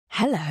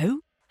Hello,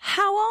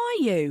 how are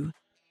you?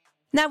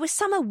 Now, with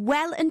summer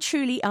well and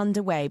truly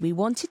underway, we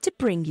wanted to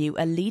bring you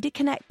a Leader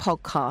Connect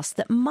podcast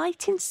that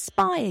might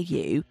inspire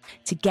you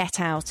to get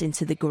out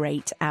into the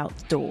great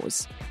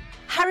outdoors.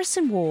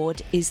 Harrison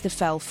Ward is the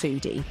Fell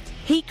Foodie.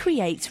 He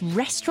creates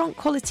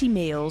restaurant-quality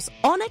meals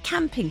on a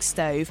camping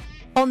stove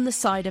on the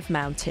side of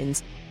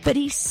mountains, but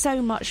he's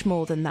so much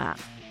more than that.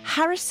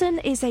 Harrison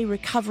is a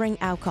recovering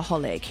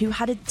alcoholic who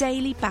had a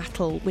daily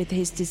battle with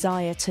his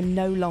desire to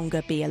no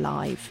longer be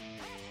alive.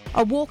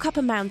 A walk up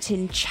a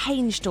mountain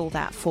changed all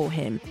that for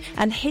him,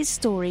 and his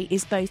story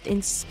is both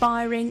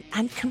inspiring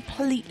and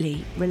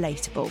completely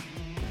relatable.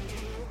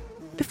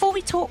 Before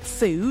we talk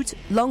food,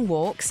 long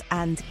walks,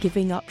 and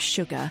giving up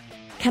sugar,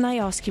 can I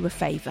ask you a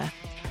favour?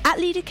 At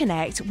Leader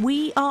Connect,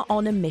 we are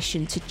on a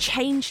mission to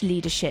change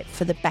leadership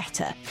for the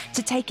better,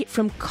 to take it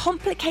from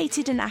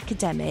complicated and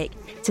academic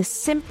to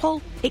simple,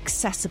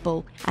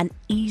 accessible, and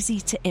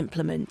easy to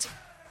implement.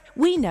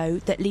 We know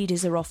that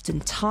leaders are often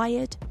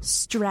tired,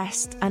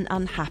 stressed, and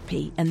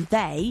unhappy, and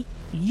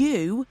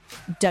you,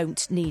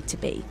 don't need to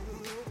be.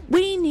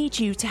 We need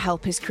you to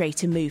help us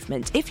create a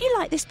movement. If you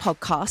like this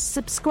podcast,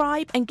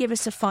 subscribe and give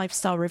us a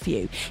 5-star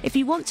review. If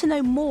you want to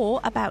know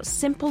more about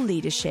simple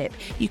leadership,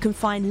 you can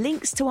find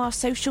links to our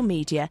social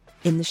media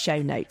in the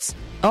show notes.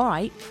 All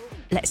right,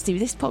 let's do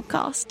this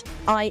podcast.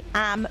 I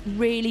am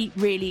really,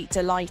 really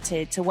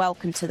delighted to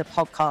welcome to the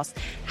podcast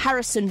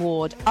Harrison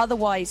Ward,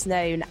 otherwise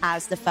known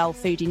as the Fell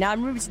Foodie. Now,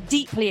 I'm really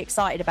deeply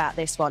excited about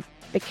this one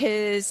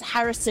because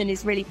Harrison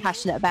is really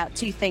passionate about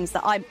two things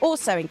that I'm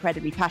also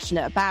incredibly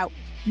passionate about: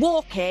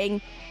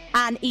 walking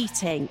and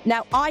eating.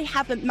 Now, I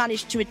haven't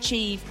managed to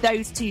achieve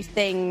those two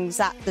things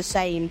at the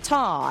same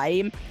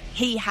time.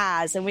 He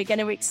has, and we're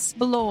going to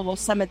explore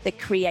some of the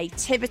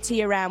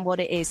creativity around what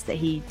it is that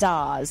he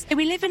does.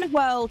 We live in a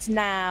world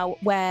now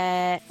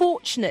where,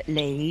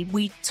 fortunately,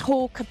 we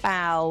talk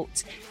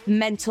about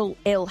mental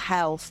ill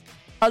health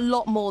a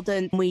lot more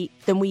than we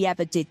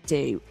ever did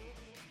do.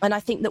 And I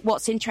think that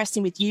what's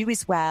interesting with you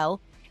as well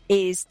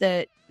is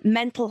that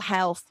mental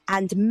health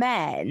and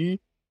men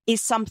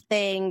is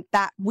something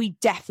that we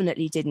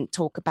definitely didn't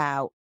talk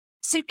about.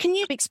 So can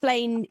you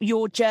explain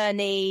your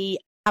journey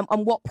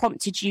and what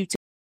prompted you to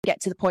get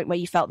to the point where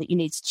you felt that you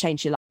needed to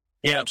change your life?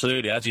 Yeah,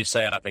 absolutely. As you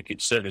say, I think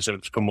it's certainly sort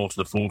of come more to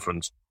the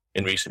forefront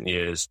in recent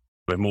years,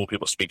 with more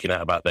people speaking out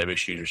about their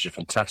issues, which is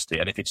fantastic.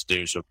 Anything to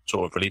do to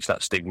sort of release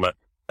that stigma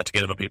and to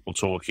get other people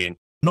talking.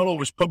 Not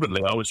always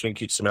publicly. I always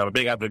think I'm a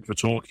big advocate for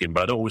talking,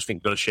 but I don't always think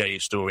you've got to share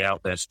your story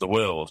out there to the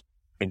world.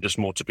 I think just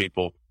more to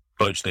people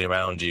closely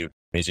around you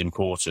is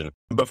important.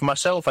 But for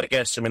myself, I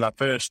guess, I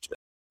first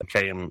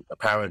became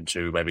apparent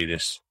to maybe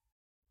this,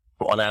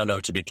 what I now know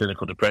to be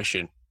clinical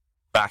depression,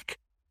 back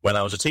when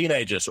I was a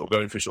teenager, sort of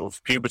going through sort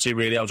of puberty,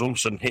 really. I was all of a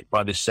sudden hit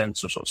by this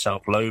sense of sort of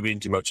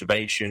self-loathing,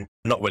 demotivation,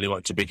 not really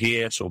wanting to be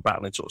here, sort of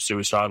battling sort of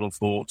suicidal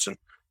thoughts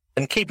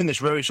and keeping this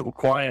very sort of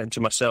quiet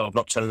to myself,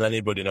 not telling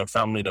anybody, no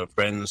family, no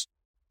friends,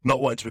 not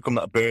wanting to become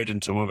that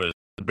burden to others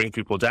and bring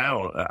people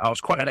down. I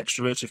was quite an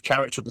extroverted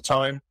character at the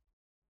time,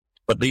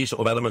 but these sort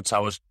of elements I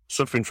was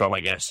suffering from, I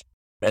guess,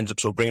 ended up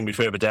sort of bringing me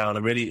further down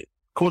and really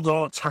caused a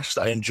lot of tasks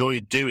that I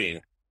enjoyed doing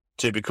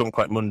to become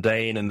quite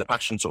mundane, and the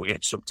passion sort of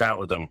gets sucked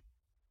out of them.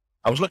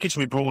 I was lucky to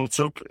be brought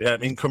up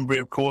in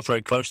Cumbria, of course,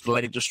 very close to the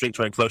Lake District,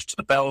 very close to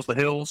the Fells, the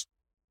hills,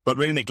 but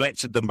really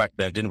neglected them back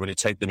then, didn't really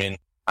take them in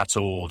at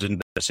all,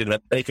 didn't see them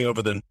anything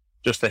other than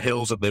just the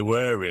hills that they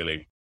were,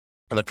 really.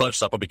 And the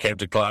closest I probably came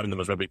to climbing them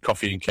was maybe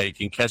coffee and cake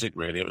in Keswick,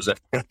 really. It was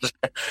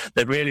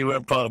they really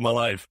weren't part of my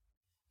life.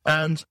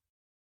 And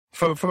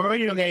from a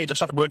very young age, I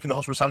started working in the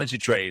hospitality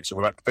trade. So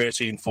we're about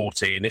 13,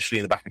 14, initially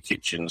in the back of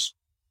kitchens.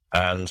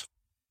 And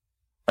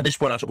at this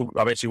point,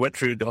 I basically went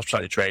through the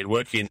hospitality trade,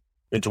 working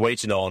into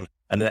waiting on,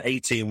 and then at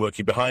 18,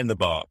 working behind the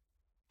bar.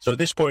 So at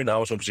this point, I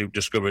was obviously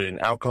discovering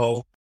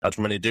alcohol, as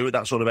many do at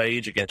that sort of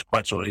age, again, it's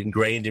quite sort of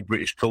ingrained in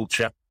British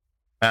culture.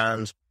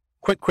 And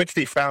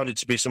quickly found it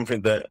to be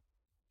something that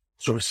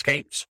sort of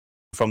escaped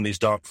from these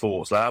dark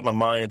thoughts. I had my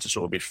mind to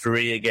sort of be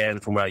free again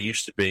from where I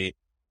used to be.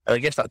 And I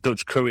guess that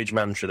Dutch courage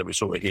mantra that we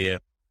sort of hear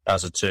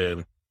as a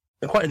term.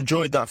 I quite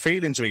enjoyed that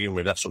feeling to begin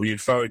with, that sort of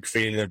euphoric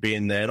feeling of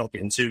being there, not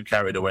getting too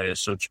carried away as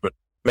such, but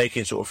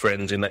making sort of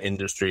friends in that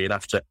industry and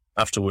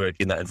after work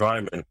in that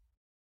environment.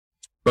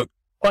 But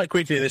quite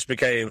quickly, this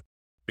began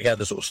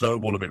to sort of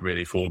snowball a bit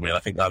really for me. And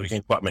I think I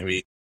became quite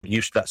maybe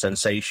used to that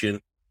sensation,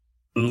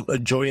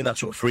 enjoying that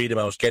sort of freedom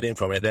I was getting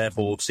from it,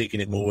 therefore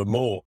seeking it more and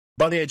more.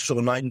 By the age of sort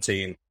of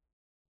 19,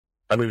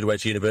 I moved away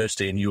to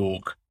university in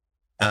York.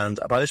 And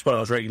by this point,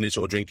 I was regularly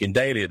sort of drinking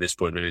daily at this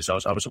point, really. So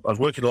I was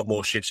working a lot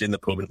more shifts in the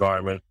pub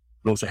environment,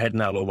 and also heading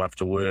out a lot more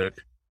after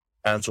work,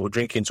 and sort of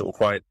drinking sort of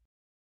quite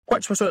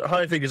sort of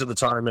high figures at the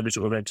time, maybe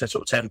sort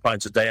of 10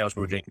 pints a day I was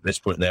probably drinking at this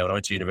point there when I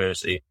went to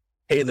university,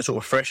 hitting the sort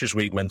of Freshers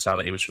Week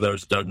mentality, which for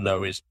those that don't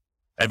know is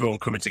everyone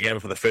coming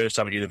together for the first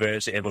time at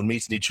university, everyone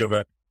meeting each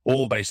other,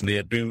 all basically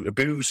a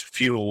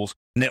booze-fueled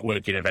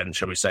networking event,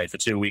 shall we say, for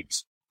 2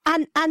 weeks.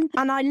 And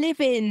I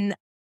live in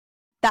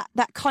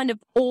that kind of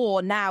awe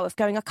now of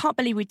going, I can't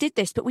believe we did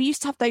this, but we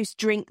used to have those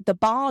drink the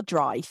bar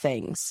dry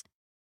things.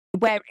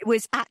 where it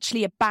was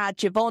actually a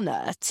badge of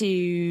honour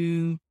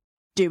to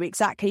do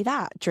exactly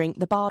that, drink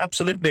the bar.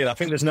 Absolutely, and I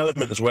think there's an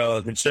element as well.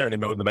 I mean,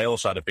 certainly on the male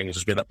side of things,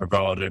 there's been that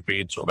bravado of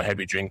being sort of a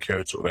heavy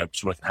drinker, sort of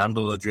someone can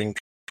handle a drink.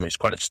 I mean, it's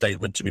quite a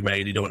statement to be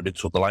made. You don't want to be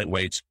sort of the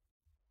lightweight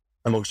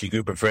amongst your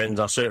group of friends.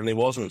 I certainly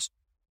wasn't.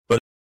 But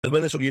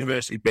when the sort of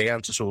university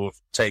began to sort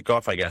of take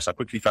off, I guess, I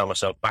quickly found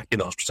myself back in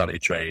the hospitality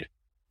trade,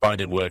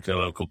 finding work in a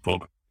local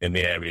pub in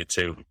the area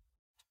too.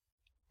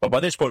 But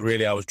by this point,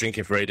 really, I was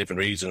drinking for very different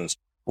reasons.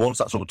 Once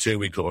that sort of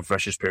 2-week sort of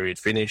freshers period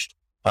finished,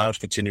 I was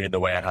continuing the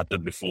way I had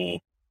done before.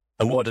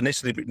 And what had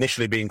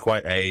initially been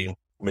quite a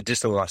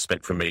medicinal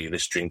aspect for me,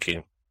 this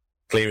drinking,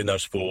 clearing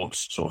those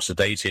thoughts, sort of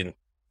sedating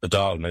the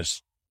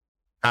darkness,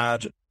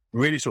 had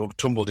really sort of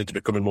tumbled into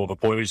becoming more of a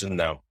poison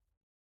now.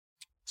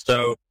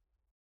 So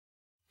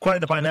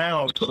quite by now,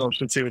 I was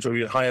continuing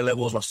to higher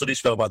levels. My studies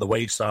fell by the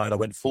wayside. I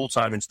went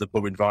full-time into the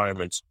pub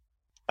environment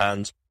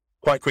and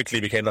quite quickly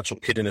became that sort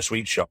of kid in a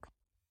sweet shop,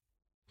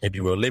 if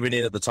you were, living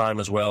in at the time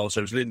as well. So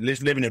it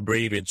was living and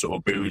breathing sort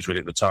of booze really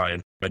at the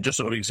time, and just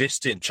sort of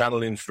existing,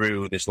 channeling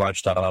through this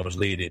lifestyle I was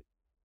leading.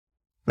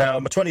 Now,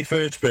 on my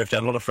 21st birthday, I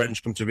had a lot of friends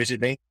come to visit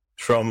me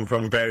from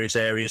various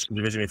areas, come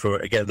to visit me for,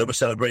 again, another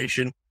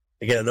celebration,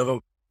 again, another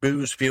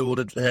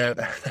booze-fueled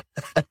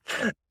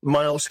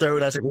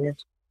milestone, as it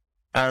is.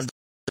 And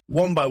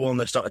one by one,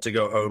 they started to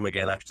go home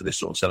again after this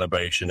sort of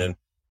celebration. And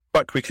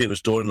quite quickly, it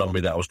was dawning on me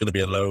that I was going to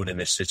be alone in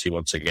this city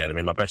once again. I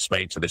mean, my best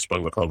mates at this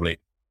point were probably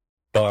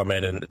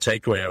barmen and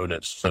takeaway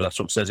owners, so that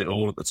sort of says it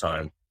all at the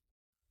time.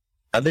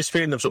 And this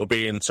feeling of sort of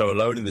being so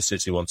alone in the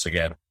city once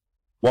again,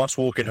 whilst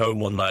walking home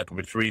one night,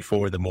 probably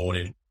 3-4 in the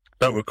morning,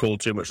 don't recall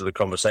too much of the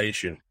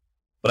conversation,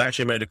 but I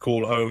actually made a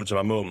call home to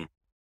my mum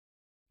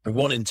with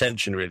one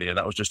intention really, and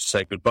that was just to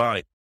say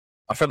goodbye.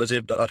 I felt as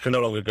if I could no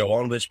longer go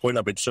on at this point.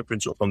 I've been suffering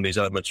sort of from these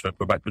elements for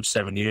about good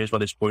 7 years by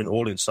this point,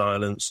 all in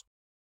silence,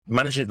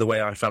 managing it the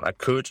way I felt I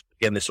could,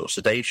 again, this sort of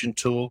sedation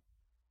tool.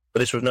 But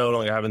this was no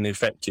longer having the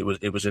effect it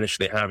was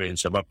initially having.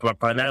 So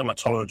by now, my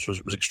tolerance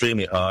was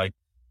extremely high.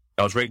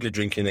 I was regularly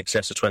drinking in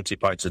excess of 20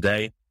 pints a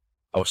day.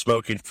 I was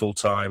smoking full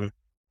time,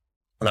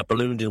 and I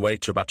ballooned in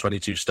weight to about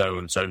 22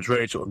 stone. So it was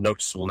very sort of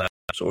noticeable now,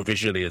 sort of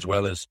visually as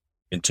well as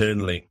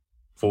internally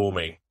for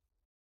me.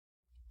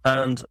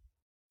 And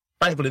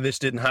thankfully, this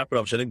didn't happen.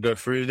 Obviously, I didn't go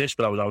through this,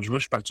 but I was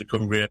rushed back to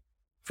Cumbria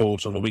for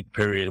sort of a week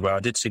period where I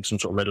did seek some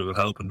sort of medical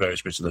help in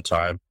various bits of the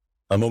time.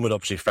 My mum had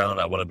obviously found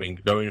out what I'd been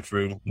going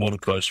through, one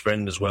close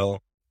friend as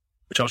well,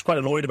 which I was quite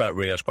annoyed about,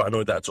 really. I was quite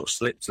annoyed that I'd sort of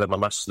slipped, let my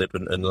mask slip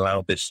and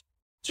allowed this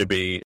to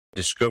be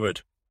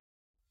discovered.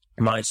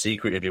 My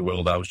secret, if you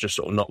will, that I was just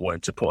sort of not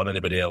wanting to put on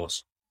anybody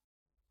else.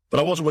 But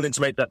I wasn't willing to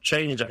make that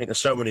change. I think there's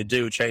so many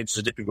do. Change is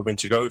a difficult thing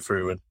to go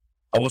through, and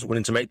I wasn't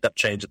willing to make that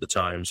change at the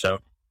time. So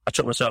I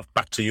took myself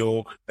back to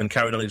York and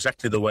carried on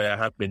exactly the way I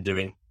had been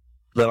doing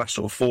for the last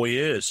sort of 4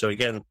 years. So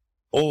again,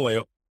 all the way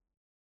up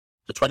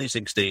to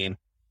 2016,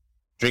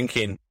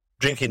 drinking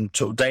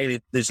sort of daily,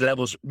 these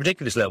levels,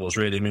 ridiculous levels,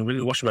 really. I mean,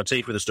 really washing my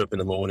teeth with the stuff in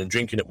the morning,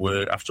 drinking at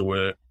work, after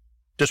work,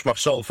 just my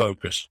sole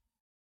focus.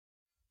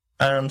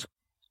 And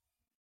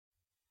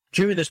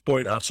during this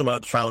point, I somehow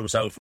found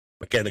myself,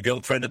 again, a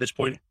girlfriend at this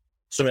point,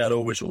 something I'd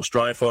always sort of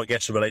strive for, I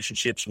guess, in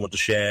relationships, someone to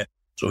share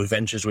sort of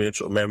adventures with,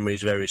 sort of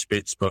memories, various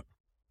bits. But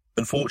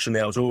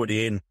unfortunately, I was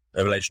already in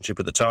a relationship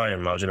at the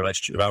time. I was in a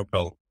relationship with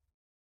alcohol.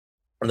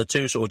 And the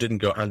two sort of didn't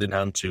go hand in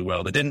hand too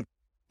well. They didn't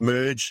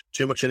merge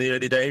too much in the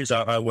early days.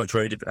 I worked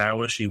very different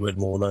hours. She worked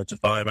more 9 to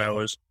 5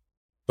 hours.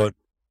 But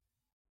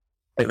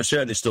it was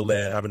certainly still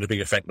there, having a big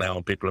effect now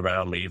on people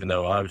around me, even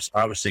though I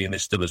was seeing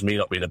this still as me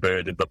not being a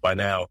burden. But by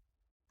now,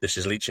 this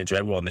is leaching to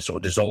everyone. This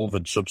sort of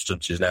dissolvent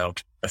substance is now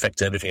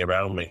affecting everything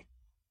around me.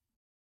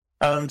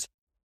 And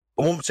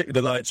on one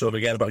particular night, sort of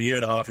again, about a year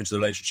and a half into the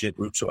relationship,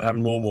 we were sort of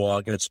having more and more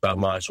arguments about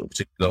my sort of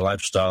particular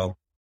lifestyle.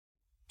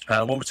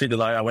 And one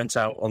particular night, I went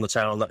out on the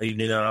town that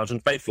evening and I was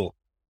unfaithful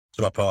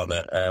to my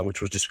partner,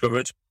 which was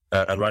discovered,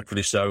 and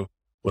rightfully so,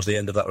 was the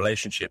end of that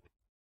relationship.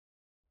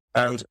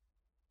 And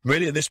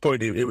really at this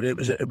point, it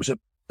was a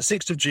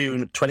 6th of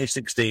June,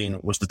 2016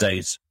 was the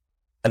date.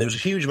 And it was a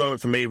huge moment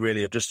for me,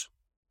 really, of just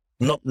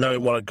not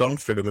knowing what I'd gone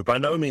through. And by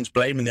no means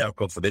blaming the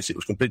alcohol for this. It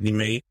was completely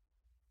me.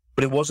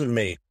 But it wasn't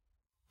me.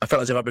 I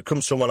felt as if I'd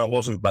become someone I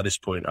wasn't by this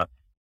point.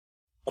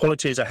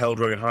 Qualities I held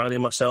very highly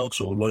in myself,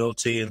 sort of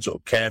loyalty and sort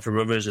of care for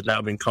others, had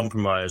now been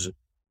compromised.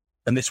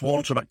 And this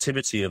one sort of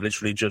activity of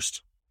literally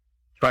just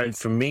trying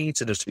for me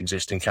to just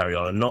exist and carry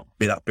on and not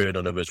be that burden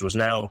on others was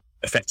now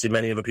affecting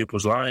many other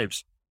people's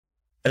lives.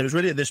 And it was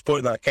really at this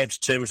point that I came to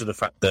terms with the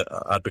fact that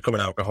I'd become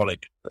an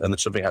alcoholic and that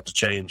something had to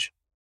change.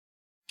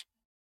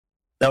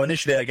 Now,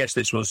 initially, I guess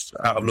this was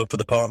out of love for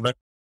the partner.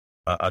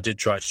 I did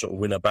try to sort of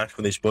win her back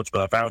from these butts,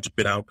 but I vowed to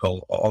bin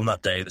alcohol on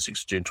that day, the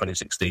 6th of June,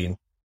 2016.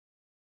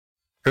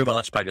 Threw my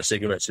last pack of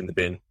cigarettes in the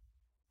bin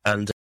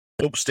and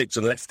up sticks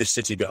and left this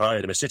city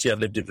behind. A city I'd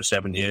lived in for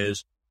 7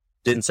 years.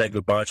 Didn't say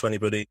goodbye to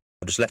anybody.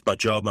 I just left my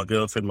job, my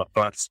girlfriend, my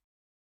flat,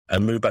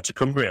 and moved back to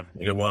Cumbria,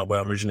 where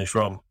I'm originally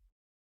from.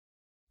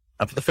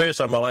 And for the first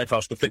time in my life, I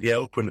was completely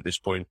open at this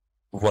point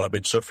with what I've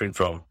been suffering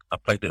from. I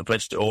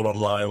placed it all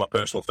online on my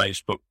personal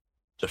Facebook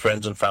to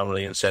friends and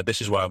family and said,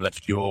 this is why I've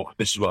left York,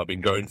 this is what I've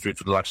been going through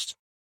for the last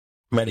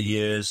many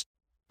years,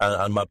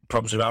 and my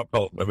problems with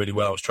alcohol were really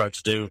what I was trying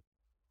to do.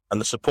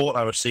 And the support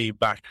I received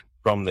back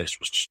from this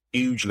was just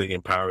hugely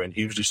empowering,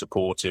 hugely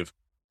supportive,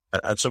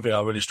 and something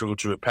I really struggled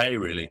to repay,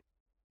 really.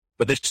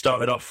 But this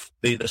started off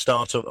the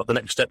start of the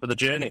next step of the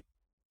journey.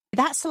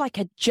 That's like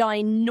a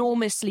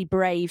ginormously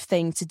brave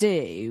thing to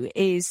do,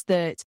 is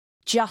that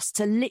just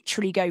to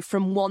literally go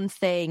from one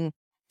thing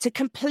to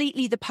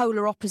completely the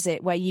polar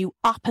opposite, where you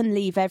up and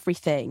leave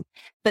everything.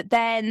 But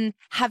then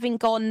having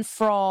gone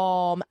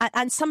from,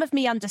 and some of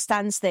me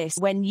understands this,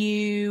 when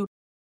you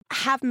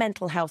have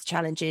mental health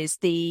challenges,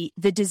 the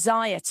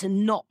desire to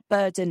not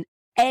burden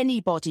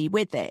anybody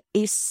with it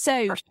is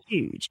so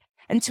huge.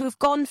 And to have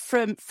gone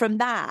from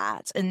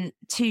that and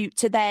to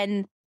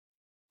then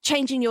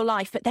changing your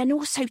life, but then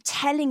also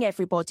telling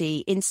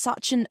everybody in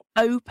such an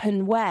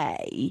open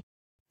way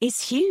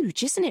is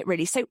huge, isn't it,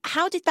 really? So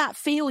how did that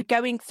feel,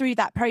 going through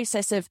that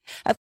process of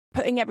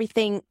putting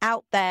everything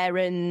out there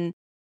and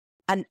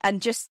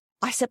just,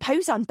 I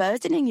suppose,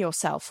 unburdening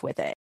yourself with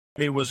it?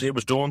 It was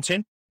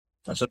daunting,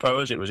 I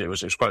suppose. It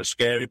was quite a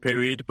scary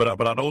period, but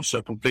I'd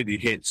also completely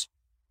hit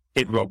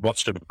rock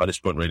bottom by this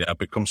point, really. I'd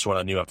become someone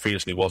I knew I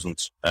previously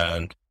wasn't.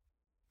 And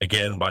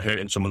again, by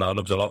hurting someone I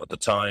loved a lot at the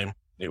time,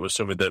 it was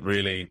something that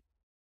really,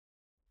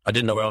 I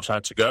didn't know where else I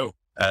had to go.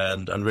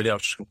 And really, I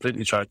was just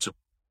completely trying to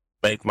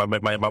make my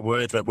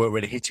words weren't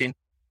really hitting.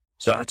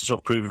 So I had to sort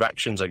of prove with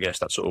actions, I guess,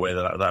 that sort of way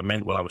that I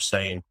meant what I was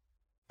saying.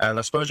 And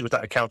I suppose it was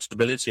that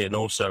accountability and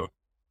also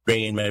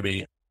bringing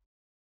maybe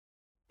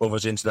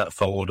others into that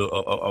fold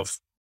of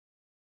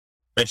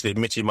basically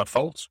admitting my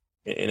fault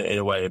in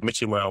a way,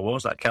 admitting where I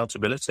was, that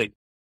accountability.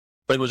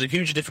 But it was a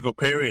hugely difficult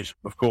period,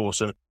 of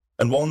course,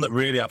 and one that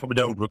really I probably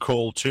don't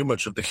recall too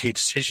much of the key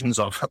decisions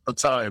of at the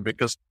time,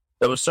 because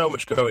there was so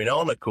much going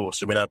on, of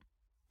course. I mean,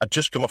 I'd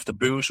just come off the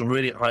booze from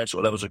really high sort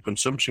of levels of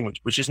consumption,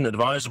 which isn't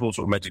advisable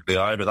sort of medically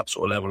either, that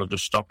sort of level of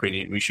just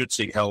stopping. We should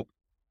seek help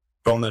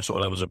from those sort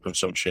of levels of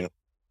consumption.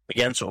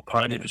 Again, sort of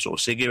pining for sort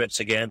of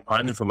cigarettes again,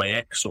 pining for my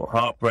ex, sort of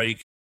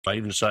heartbreak. I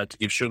even decided to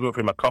give sugar up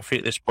in my coffee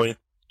at this point,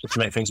 just to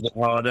make things a bit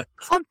harder.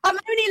 I'm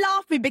only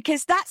laughing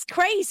because that's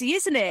crazy,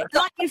 isn't it?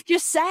 Like you've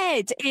just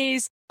said,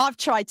 is I've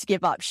tried to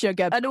give up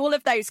sugar and all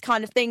of those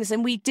kind of things,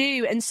 and we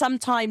do. And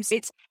sometimes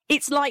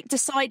it's like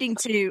deciding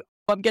to,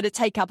 I'm going to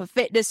take up a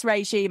fitness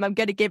regime, I'm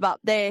going to give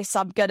up this,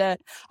 I'm going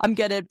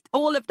to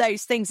all of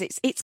those things.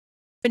 It's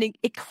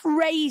a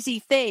crazy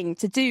thing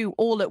to do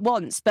all at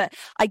once, but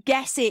I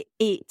guess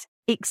it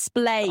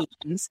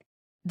explains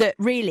that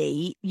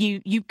really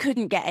you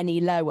couldn't get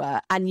any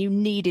lower and you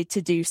needed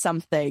to do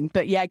something.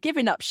 But yeah,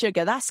 giving up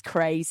sugar, that's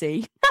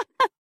crazy.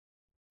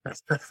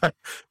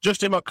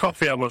 Just in my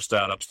coffee, I must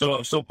add.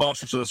 I'm still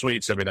partial to the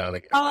sweets every now and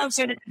again. Oh, I've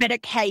got a bit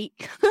of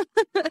cake.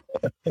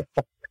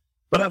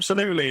 But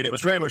absolutely, and it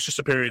was very much just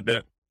a period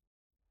that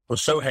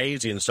was so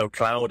hazy and so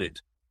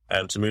clouded,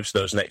 and to move to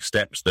those next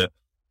steps that,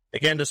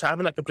 again, just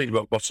having that complete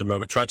rock bottom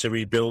moment, trying to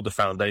rebuild the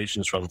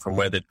foundations from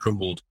where they'd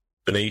crumbled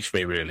beneath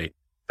me, really.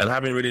 And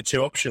having really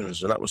two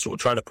options, and that was sort of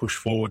trying to push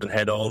forward and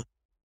head on,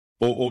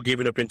 or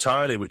giving up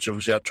entirely, which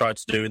obviously I've tried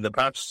to do in the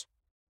past.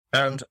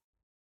 And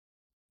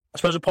I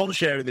suppose upon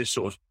sharing this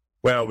sort of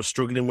where I was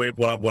struggling with,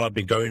 what I've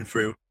been going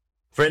through,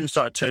 friends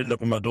started turning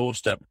up on my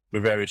doorstep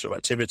with various sort of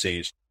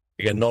activities,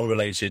 again,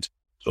 non-related,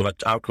 sort of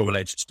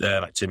alcohol-related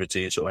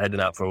activities, sort of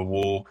heading out for a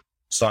walk,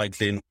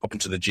 cycling, up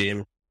into the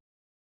gym.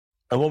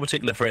 And one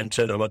particular friend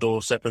turned up on my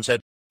doorstep and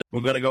said,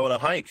 we're going to go on a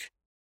hike.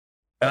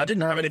 And I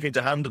didn't have anything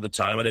to hand at the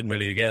time. I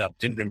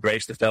didn't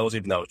embrace the Fells,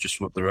 even though I was just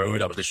up the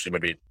road. I was literally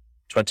maybe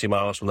 20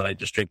 miles from the Lake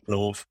District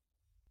north.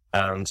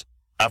 And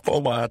I put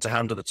all I had to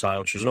hand at the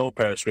time, which was an old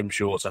pair of swim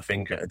shorts, I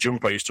think, a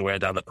jumper I used to wear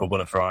down the pub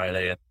on a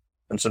Friday,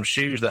 and some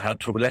shoes that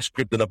had less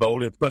grip than a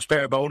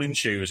pair of bowling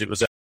shoes. It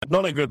was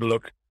not a good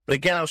look. But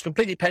again, I was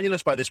completely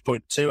penniless by this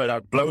point too.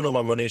 I'd blown all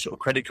my money, sort of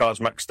credit cards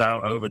maxed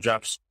out,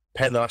 overdrafts,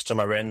 paying the last of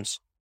my rents.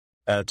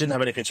 Didn't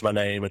have anything to my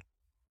name. And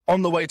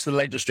on the way to the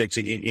Lake District,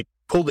 he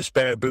pulled this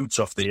pair of boots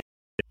off the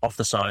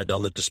side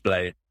on the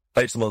display,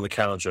 placed them on the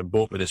counter, and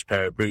bought me this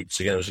pair of boots.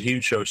 Again, it was a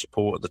huge show of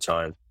support at the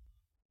time.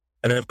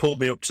 And then pulled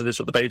me up to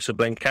the base of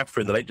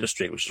Blencathra in the Lake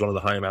District, which is one of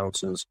the high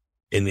mountains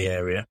in the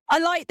area. I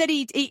like that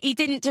he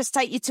didn't just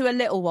take you to a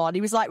little one.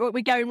 He was like, well,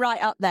 we're going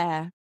right up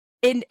there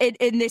in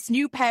this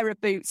new pair of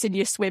boots in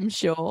your swim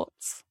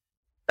shorts.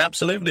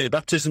 Absolutely.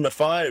 Baptism of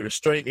fire,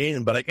 straight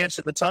in. But I guess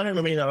at the time,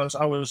 I mean, I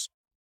was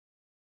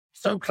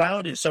so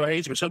clouded, so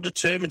hazy, but so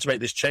determined to make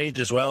this change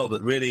as well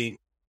that really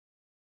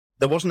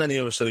there wasn't any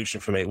other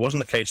solution for me. It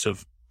wasn't a case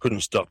of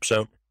couldn't stop.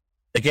 So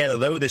again,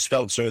 although this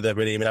felt something that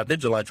really, I mean, I'd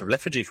lived a life of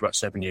lethargy for about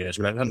 7 years.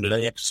 I mean, I hadn't done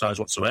any exercise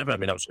whatsoever. I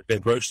mean, I was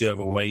grossly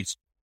overweight,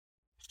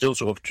 still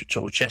sort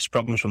of chest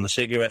problems from the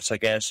cigarettes, I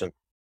guess, and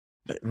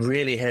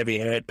really heavy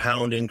head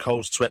pounding,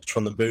 cold sweats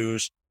from the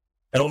booze,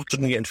 and all of a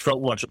sudden getting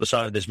throat watch up the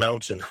side of this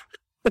mountain.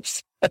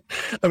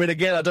 I mean,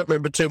 again, I don't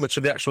remember too much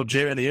of the actual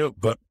journey up,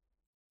 but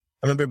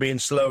I remember being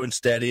slow and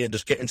steady and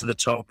just getting to the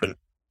top and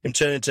him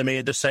turning to me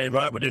and just saying,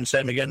 right, we're doing the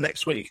same again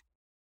next week.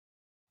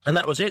 And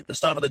that was it, the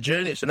start of the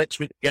journey. So next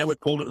week, again, we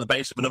pulled at the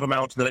base of another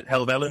mountain at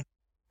Helvellyn,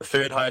 the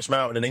third highest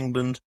mountain in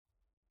England.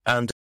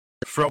 And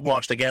frog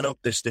marched again up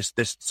this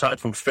side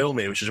from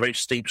Filmy, which is a very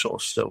steep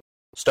sort of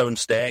stone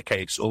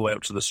staircase all the way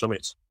up to the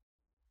summit.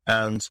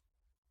 And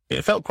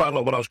it felt quite a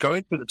lot what I was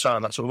going through at the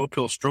time, that sort of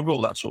uphill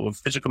struggle, that sort of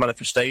physical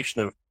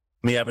manifestation of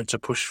me having to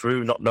push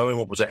through, not knowing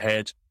what was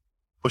ahead,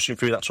 pushing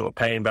through that sort of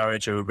pain barrier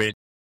to a bit,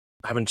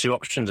 having two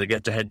options,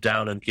 again, to head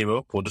down and give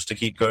up or just to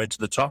keep going to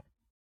the top.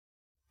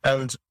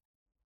 And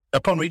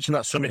upon reaching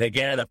that summit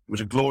again, it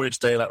was a glorious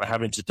day like we're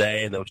having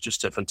today, and there was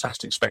just a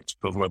fantastic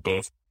spectacle from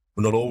above.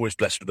 We're not always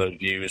blessed with those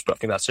views, but I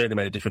think that certainly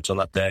made a difference on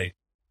that day.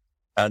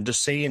 And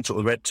just seeing sort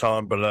of the red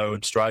tarn below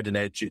and Striding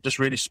Edge, it just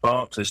really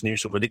sparked this new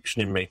sort of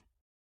addiction in me.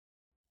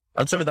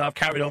 And something that I've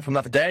carried on from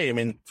that day. I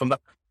mean, from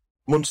that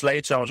months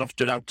later, I was off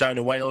down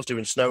in Wales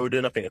doing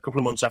Snowdon. I think a couple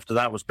of months after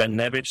that was Ben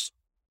Nevis.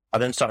 I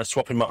then started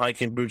swapping my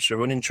hiking boots for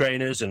running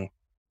trainers. And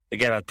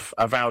again,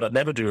 I vowed I'd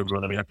never do a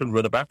run. I mean, I couldn't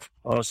run a back.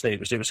 Honestly,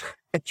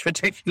 it's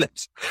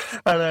ridiculous.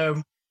 And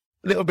a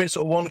little bit,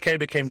 sort of 1K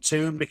became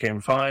 2,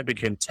 became 5,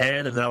 became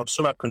 10. And then I was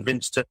somehow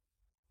convinced to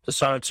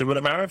decide to run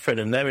a marathon.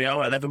 And there we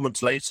are, 11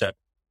 months later,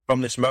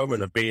 from this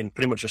moment of being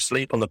pretty much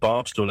asleep on the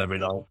bar stool every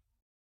night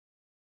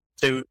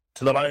to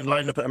the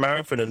line up at a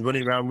marathon and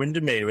running around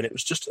Windermere. And it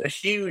was just a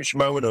huge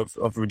moment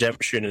of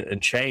redemption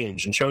and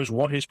change, and shows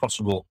what is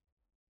possible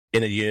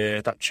in a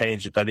year, that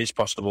change that is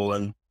possible.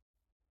 And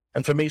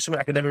for me,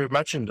 something I could never have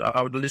imagined.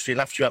 I would literally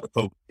laugh you out the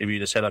pub if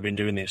you'd have said I've been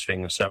doing these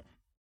things. So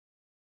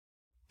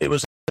it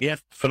was,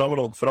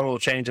 phenomenal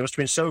change. It must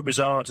have been so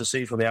bizarre to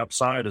see from the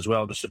outside as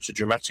well, just such a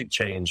dramatic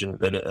change and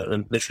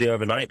literally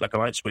overnight, like a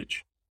light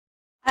switch.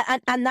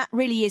 And that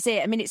really is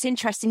it. I mean, it's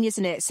interesting,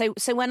 isn't it?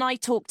 So when I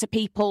talk to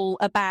people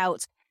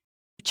about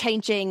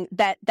changing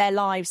their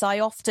lives, I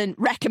often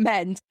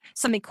recommend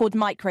something called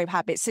micro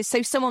habits.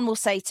 So someone will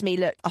say to me,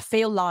 look, I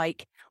feel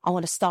like I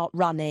want to start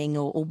running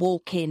or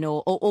walking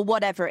or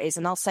whatever it is.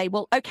 And I'll say,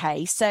 well,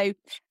 okay, so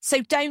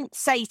don't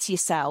say to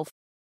yourself,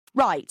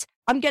 right,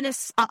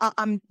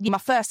 my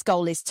first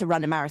goal is to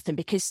run a marathon,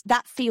 because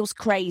that feels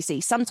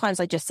crazy. Sometimes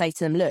I just say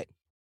to them, look,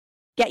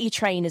 get your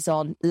trainers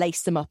on,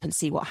 lace them up and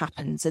see what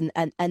happens. And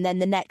then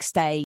the next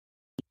day,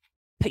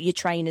 put your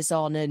trainers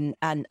on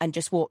and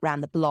just walk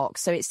around the block.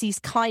 So it's these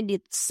kind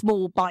of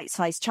small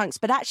bite-sized chunks.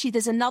 But actually,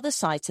 there's another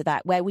side to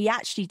that where we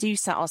actually do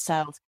set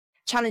ourselves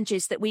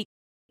challenges that we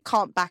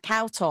can't back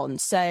out on.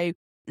 So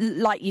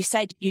like you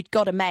said, you'd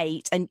got a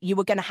mate and you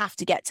were going to have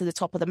to get to the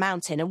top of the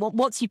mountain. And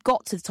once you've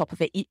got to the top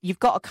of it, you've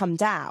got to come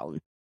down.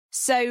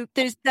 So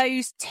there's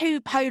those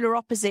two polar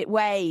opposite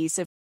ways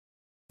of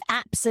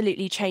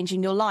absolutely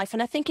changing your life.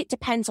 And I think it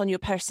depends on your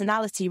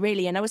personality,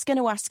 really. And I was going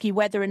to ask you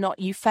whether or not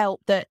you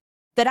felt that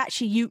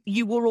actually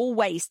you were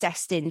always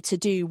destined to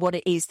do what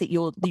it is that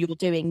you're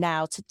doing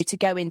now, to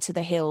go into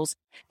the hills,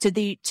 to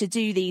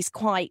do these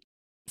quite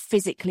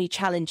physically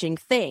challenging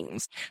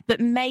things. But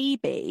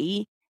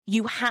maybe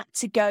you had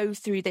to go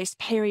through this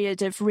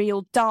period of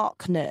real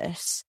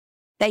darkness.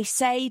 They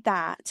say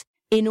that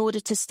in order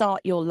to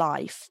start your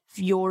life,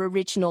 your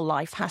original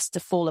life has to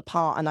fall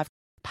apart. And I've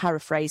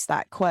paraphrased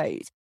that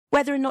quote.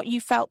 Whether or not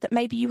you felt that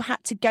maybe you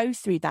had to go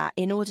through that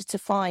in order to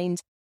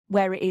find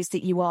where it is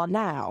that you are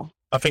now.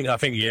 I think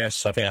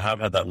yes. I think I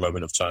have had that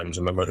moment of times,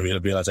 a moment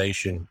of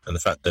realization, and the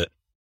fact that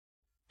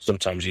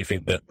sometimes you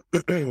think that,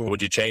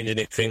 would you change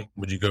anything?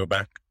 Would you go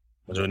back?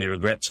 Was there any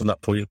regrets on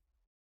that point?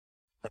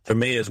 For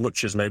me, as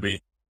much as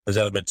maybe there's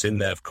elements in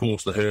there, of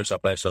course, the hurts I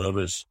place on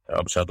others,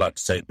 obviously I'd like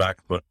to take back,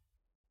 but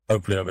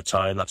hopefully over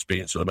time that's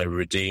been sort of maybe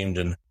redeemed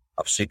and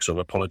I've seek sort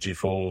of apology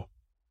for,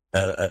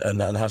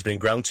 and has been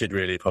granted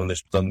really upon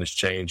this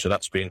change. So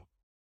that's been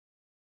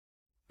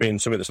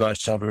something that's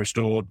nice to have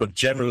restored. But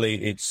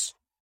generally, it's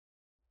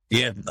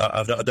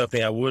I don't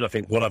think I would. I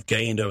think what I've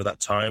gained over that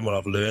time, what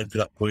I've learned to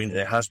that point,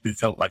 it has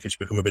felt like it's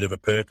become a bit of a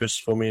purpose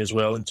for me as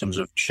well in terms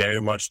of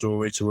sharing my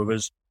story to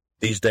others.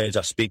 These days,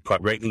 I speak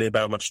quite regularly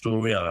about my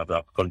story. I've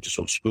gone to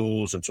sort of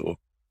schools and sort of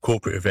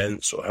corporate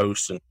events, or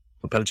hosts and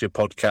plenty of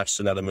podcasts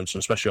and elements,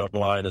 and especially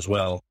online as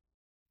well.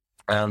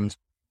 And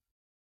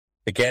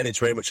again, it's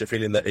very much a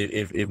feeling that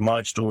if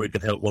my story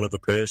can help one other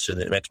person,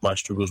 it makes my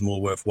struggles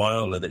more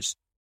worthwhile. And it's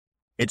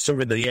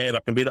something that, if I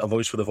can be that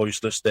voice for the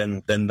voiceless,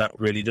 then that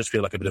really does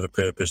feel like a bit of a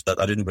purpose that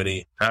I didn't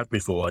really have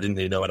before. I didn't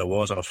really know what I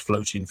was. I was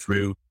floating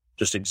through,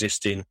 just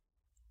existing,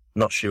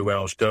 not sure where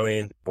I was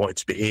going, wanted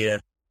to be here.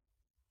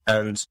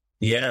 And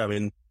I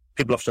mean,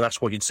 people often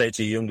ask what you'd say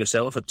to your younger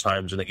self at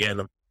times. And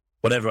again,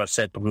 whatever I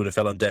said probably would have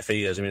fell on deaf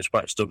ears. I mean, it's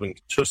quite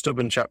a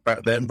stubborn chap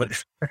back then,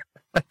 but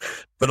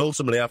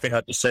ultimately I think I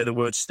had to say the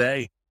word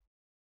stay.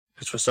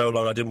 Because for so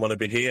long I didn't want to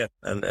be here.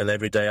 And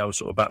every day I was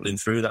sort of battling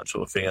through that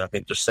sort of thing. And I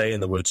think just saying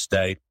the word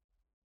stay,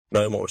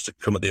 knowing what was to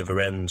come at the other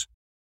end,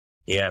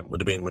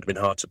 would have been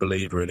hard to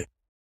believe, really.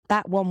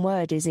 That one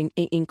word is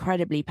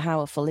incredibly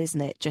powerful,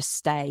 isn't it? Just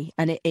stay.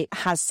 And it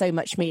has so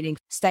much meaning,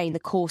 staying the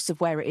course of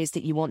where it is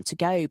that you want to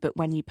go. But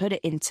when you put it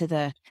into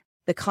the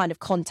kind of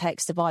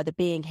context of either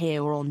being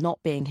here or not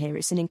being here,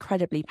 it's an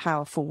incredibly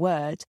powerful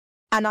word.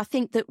 And I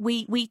think that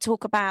we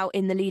talk about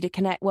in the Leader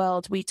Connect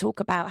world, we talk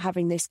about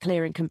having this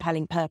clear and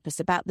compelling purpose,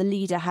 about the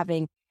leader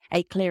having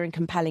a clear and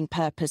compelling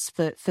purpose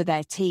for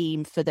their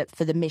team, for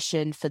the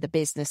mission, for the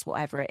business,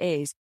 whatever it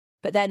is.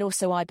 But then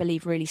also I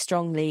believe really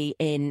strongly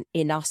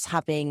in us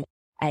having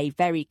a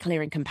very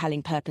clear and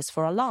compelling purpose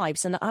for our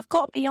lives. And I've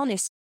got to be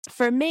honest,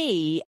 for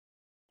me,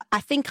 I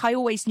think I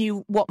always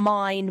knew what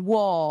mine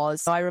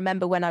was. I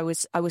remember when I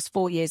was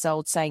 4 years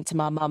old saying to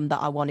my mum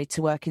that I wanted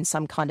to work in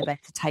some kind of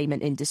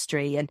entertainment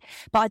industry.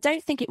 But I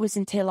don't think it was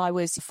until I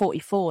was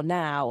 44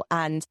 now.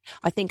 And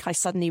I think I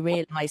suddenly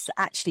realised that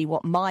actually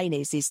what mine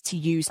is to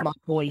use my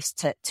voice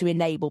to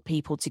enable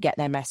people to get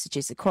their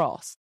messages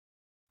across.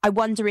 I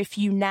wonder if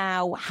you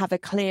now have a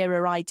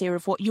clearer idea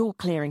of what your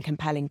clear and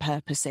compelling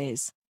purpose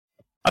is.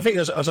 I think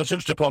as I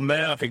touched upon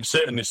there, I think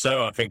certainly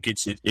so. I think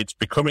it's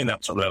becoming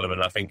that sort of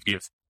element. I think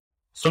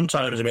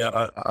sometimes, I mean,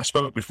 I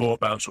spoke before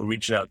about sort of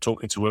reaching out,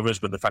 talking to others,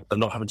 but the fact that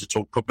not having to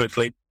talk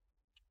publicly,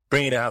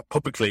 bringing it out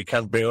publicly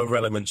can bring other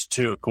elements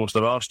too. Of course,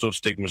 there are still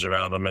stigmas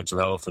around on mental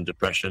health and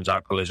depressions,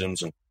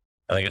 alcoholisms, and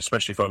I think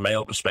especially from a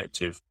male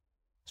perspective.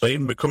 So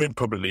even becoming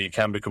publicly, you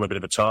can become a bit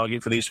of a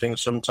target for these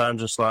things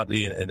sometimes, and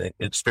slightly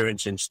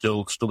experiencing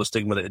still the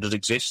stigma that it does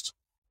exist.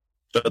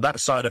 So that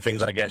side of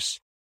things, I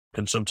guess,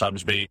 can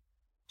sometimes be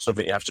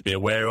something you have to be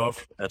aware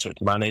of and to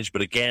manage.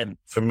 But again,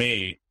 for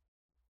me,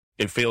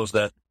 it feels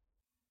that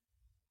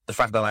the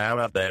fact that I am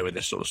out there with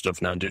this sort of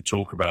stuff now and do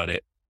talk about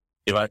it,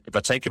 if I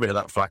take a bit of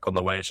that flack on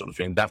the way sort of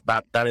thing,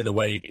 that in a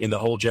way, in the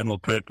whole general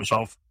purpose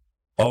of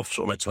sort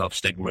of mental health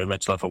stigma and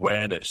mental health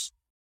awareness,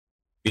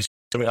 is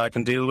something I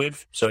can deal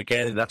with. So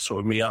again, that's sort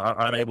of me.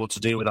 I'm able to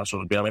deal with that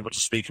sort of thing. I'm able to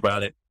speak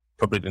about it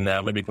publicly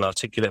now. Maybe can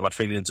articulate my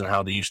feelings and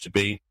how they used to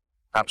be.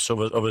 Perhaps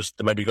others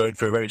that may be going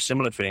through a very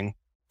similar thing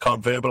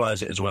can't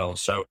verbalize it as well.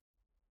 So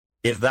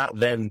if that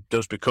then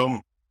does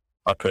become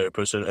a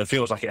purpose, and it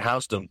feels like it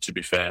has done, to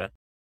be fair,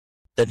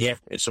 then yeah,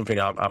 it's something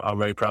I'm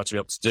very proud to be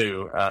able to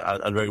do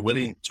and very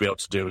willing to be able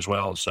to do as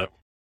well. So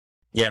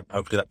yeah,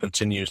 hopefully that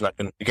continues and I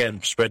can,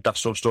 again, spread that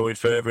sort of story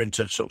further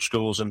into sort of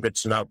schools and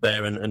bits and out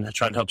there and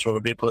try and help some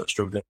other people that are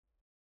struggling.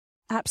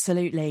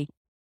 Absolutely.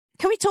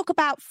 Can we talk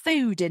about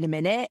food in a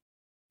minute?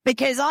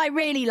 Because I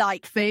really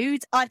like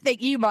food. I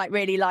think you might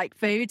really like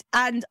food.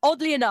 And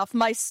oddly enough,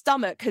 my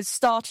stomach has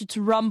started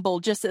to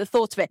rumble just at the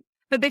thought of it.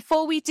 But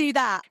before we do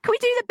that, can we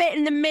do the bit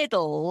in the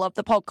middle of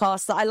the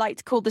podcast that I like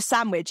to call the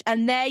sandwich?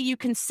 And there you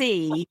can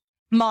see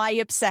my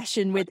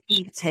obsession with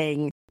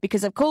eating,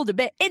 because I've called a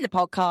bit in the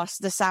podcast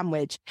the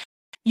sandwich.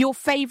 Your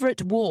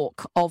favourite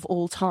walk of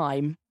all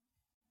time?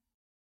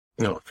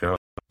 Not a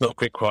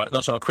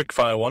quick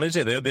fire one, is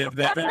it?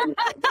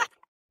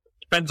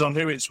 Depends on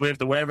who it's with,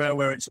 the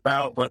where it's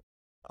about. But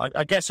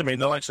I guess, I mean,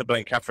 the likes of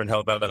Blaine, Catherine,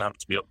 Hellbell have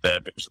to be up there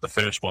because of the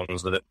first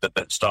ones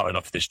that starting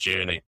off this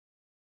journey.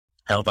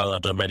 Hellbell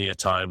I've done many a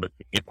time, but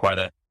get quite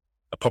a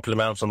popular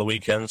amount on the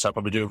weekends. So I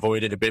probably do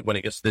avoid it a bit when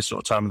it gets to this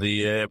sort of time of the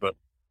year. But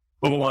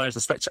otherwise,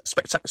 the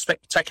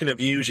spectacular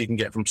views you can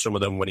get from some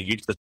of them when you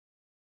get to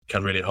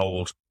can really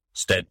hold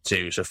stead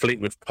too. So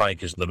Fleetwood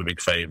Pike is another big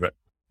favourite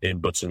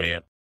in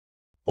Buttermere.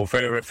 Or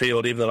further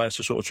afield, even the likes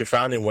of sort of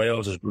Trefan in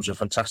Wales was a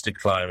fantastic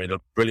climb. It had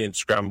a brilliant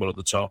scramble at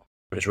the top.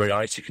 It was very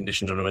icy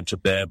conditions when I went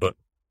up there, but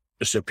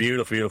just a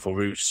beautiful, beautiful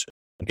route.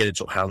 And getting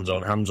sort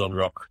of hands on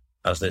rock,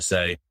 as they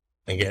say,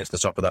 and getting to the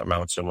top of that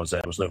mountain was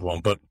another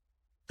one. But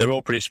they're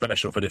all pretty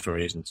special for different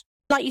reasons.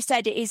 Like you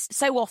said, it is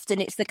so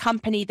often it's the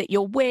company that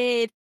you're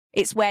with.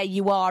 It's where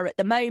you are at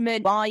the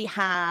moment. I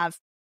have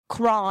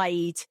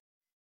cried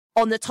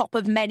on the top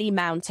of many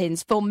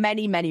mountains for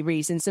many, many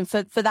reasons. And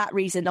for that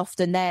reason,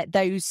 often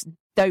those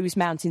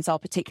mountains are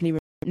particularly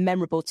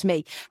memorable to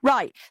me.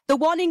 Right. The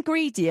one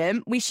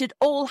ingredient we should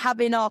all have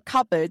in our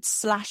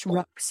cupboards /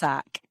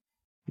 rucksack.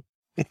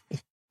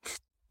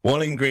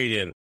 One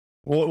ingredient.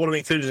 What do we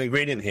include as an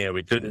ingredient here?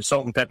 We could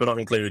salt and pepper not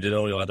included.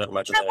 Oil, I don't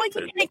imagine. No, you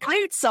can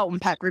include salt and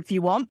pepper if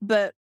you want,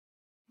 but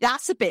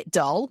that's a bit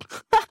dull.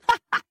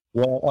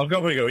 Well, I've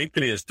got to go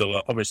equally as dull.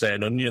 I'll probably say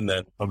an onion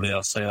then. Probably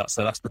I'll say that.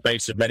 So that's the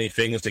base of many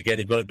things. Again,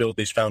 you've got to build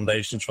these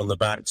foundations from the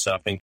back. So I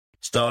think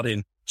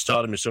starting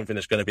with something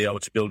that's going to be able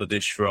to build a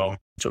dish from,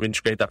 sort of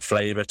integrate that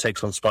flavour,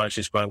 takes on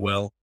spices quite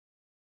well.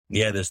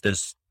 Yeah, I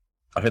think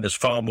there's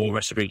far more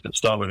recipes that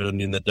start with an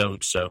onion that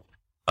don't. So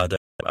I'd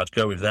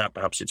go with that.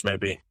 Perhaps it's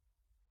maybe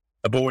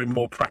a boring,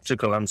 more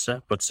practical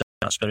answer, but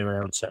that's going to be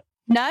my answer.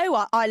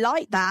 No, I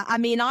like that. I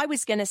mean, I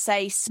was going to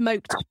say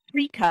smoked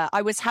paprika.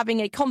 I was having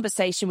a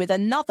conversation with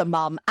another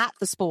mum at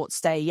the sports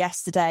day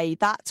yesterday.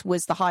 That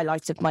was the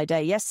highlight of my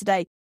day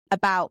yesterday,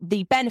 about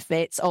the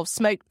benefits of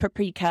smoked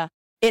paprika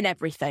in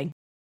everything.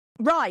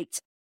 Right.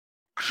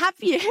 Have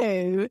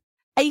you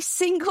a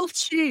single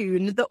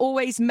tune that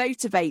always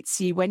motivates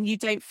you when you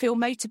don't feel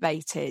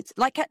motivated?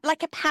 Like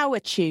a power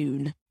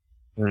tune?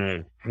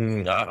 I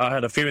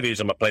had a few of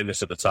these on my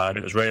playlist at the time.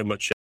 It was very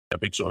much a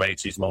big sort of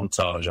 80s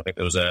montage. I think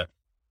there was I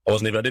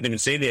didn't even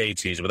see the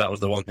 80s, but that was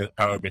the one thing that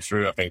powered me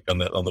through, I think, on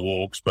the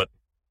walks. But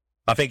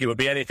I think it would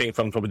be anything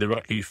from probably the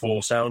Rocky IV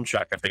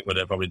soundtrack, I think, would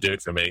probably do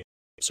it for me.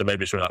 So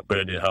maybe something like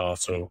Burning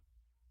Heart or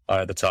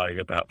Eye of the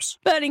Tiger, perhaps.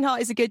 Burning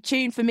Heart is a good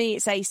tune. For me,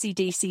 it's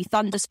AC/DC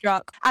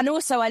Thunderstruck. And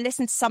also, I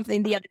listened to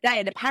something the other day,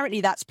 and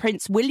apparently that's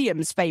Prince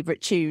William's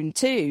favourite tune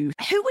too.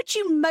 Who would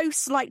you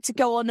most like to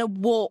go on a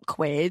walk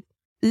with,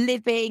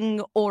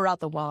 living or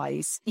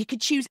otherwise? You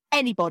could choose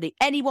anybody,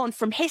 anyone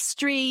from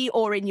history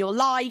or in your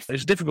life.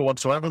 It's a difficult one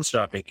to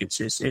answer, I think. It's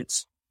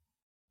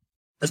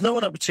there's no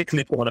one I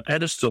particularly put on a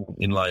pedestal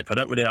in life. I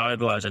don't really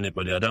idolise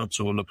anybody. I don't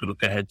sort of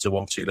look ahead to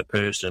one particular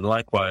person. And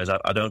likewise,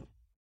 I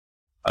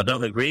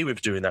don't agree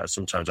with doing that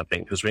sometimes, I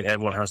think, because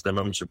everyone has their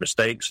moments of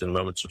mistakes and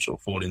moments of sort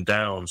of falling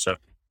down. So,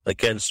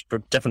 again,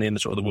 definitely in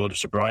the sort of the world of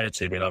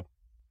sobriety, I mean,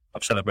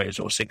 I've celebrated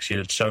sort of 6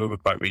 years sober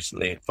quite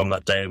recently from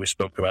that day we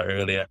spoke about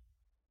earlier.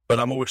 But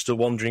I'm always still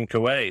wandering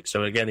away.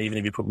 So, again, even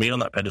if you put me on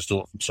that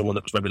pedestal from someone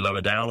that was maybe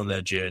lower down on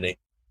their journey,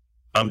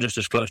 I'm just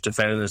as close to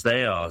failing as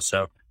they are.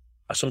 So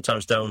I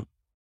sometimes don't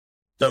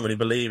really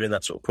believe in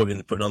that sort of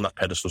putting on that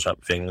pedestal type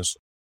of things.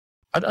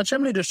 I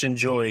generally just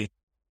enjoy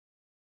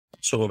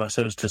sort of, I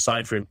suppose,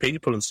 deciphering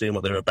people and seeing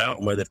what they're about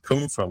and where they've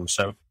come from.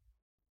 So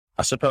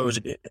I suppose,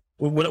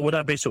 would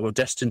I be sort of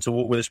destined to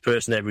walk with this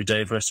person every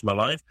day for the rest of my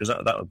life? Because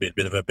that would be a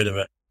bit of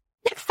a...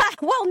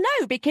 Well,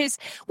 no, because,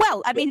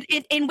 I mean,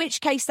 in which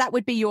case that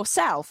would be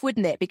yourself,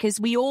 wouldn't it? Because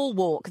we all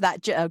walk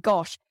that,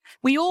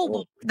 we all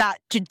walk that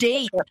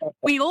today.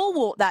 We all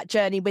walk that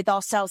journey with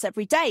ourselves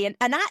every day.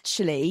 And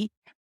actually,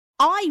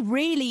 I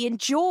really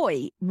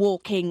enjoy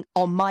walking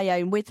on my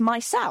own with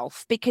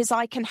myself because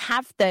I can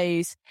have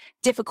those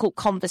difficult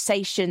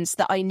conversations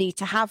that I need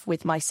to have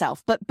with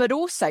myself. But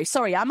also,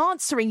 sorry, I'm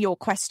answering your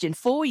question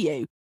for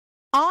you.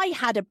 I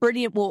had a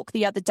brilliant walk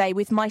the other day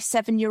with my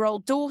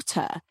 7-year-old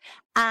daughter,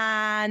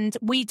 and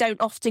we don't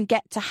often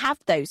get to have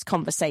those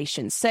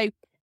conversations. So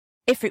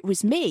if it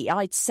was me,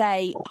 I'd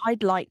say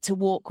I'd like to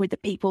walk with the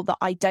people that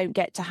I don't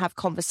get to have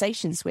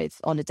conversations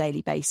with on a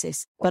daily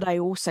basis. But I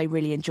also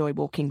really enjoy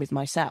walking with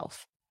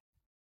myself.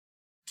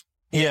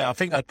 Yeah, I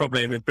think I'd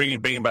probably,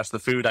 bringing back to the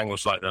food angle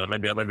slightly,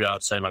 maybe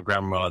I'd say my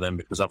grandma then,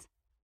 because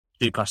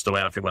she passed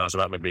away, I think, when I was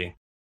about maybe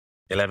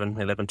 11,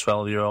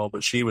 12-year-old,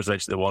 but she was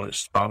actually the one that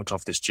sparked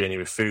off this journey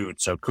with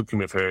food. So cooking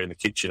with her in the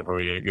kitchen at a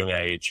very young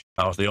age.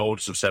 I was the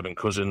oldest of 7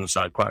 cousins.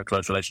 So I had quite a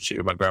close relationship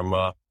with my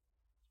grandma.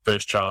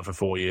 First child for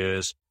 4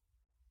 years.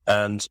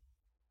 And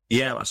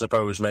yeah, I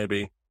suppose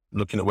maybe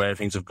looking at where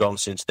things have gone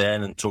since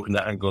then and talking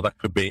that angle, that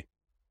could be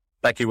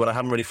what I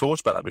haven't really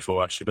thought about that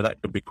before, actually, but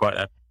that could be quite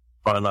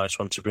a nice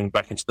one to bring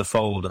back into the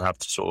fold and have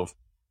to sort of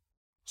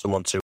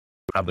someone to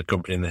have the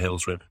company in the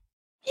hills with.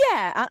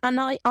 Yeah, and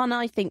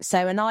I think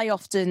so. And I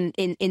often,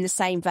 in the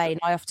same vein,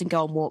 I often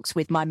go on walks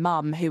with my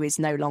mum, who is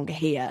no longer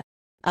here,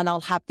 and I'll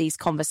have these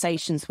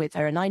conversations with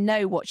her. And I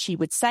know what she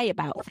would say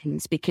about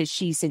things because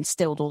she's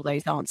instilled all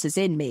those answers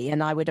in me.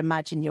 And I would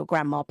imagine your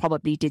grandma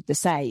probably did the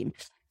same.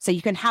 So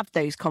you can have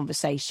those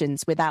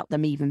conversations without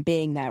them even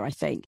being there, I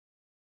think.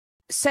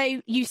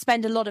 So you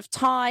spend a lot of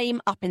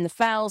time up in the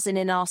fells and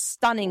in our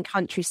stunning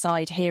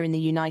countryside here in the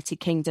United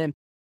Kingdom.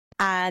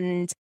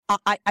 And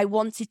I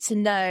wanted to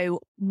know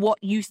what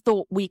you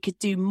thought we could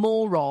do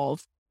more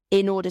of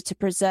in order to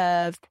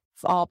preserve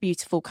our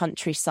beautiful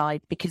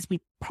countryside, because we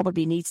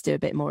probably need to do a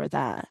bit more of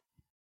that.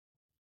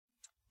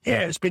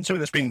 Yeah, it's been something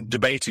that's been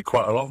debated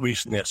quite a lot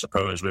recently, I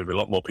suppose, with a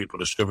lot more people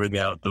discovering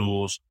the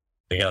outdoors.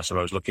 Again, I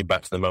suppose looking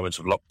back to the moments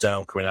of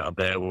lockdown, coming out of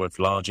there with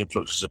large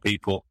influxes of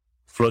people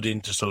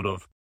flooding to sort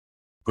of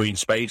green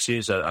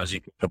spaces, as you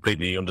can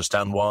completely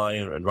understand why,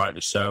 and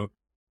rightly so.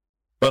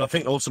 But I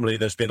think ultimately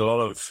there's been a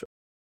lot of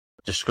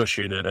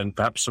discussion and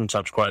perhaps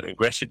sometimes quite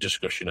aggressive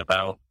discussion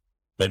about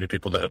maybe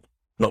people that are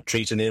not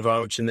treating the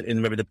environment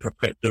in maybe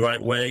the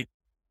right way.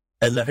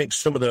 And I think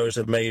some of those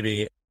that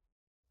maybe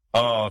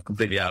are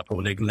completely out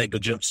of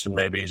negligence and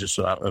maybe just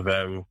out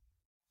of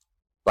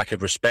lack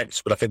of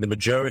respect. But I think the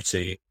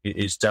majority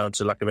is down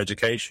to lack of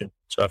education.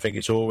 So I think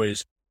it's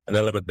always an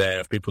element there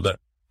of people that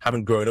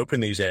haven't grown up in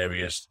these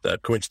areas, that are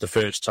coming to the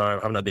first time,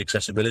 haven't had the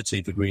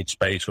accessibility for green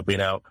space or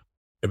being out,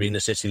 maybe in the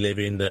city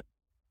living, that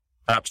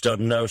perhaps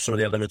don't know some of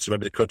the elements of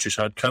maybe the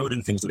countryside code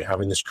and things that we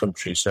have in this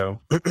country.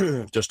 So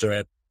just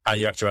around how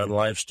you act around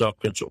livestock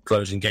and sort of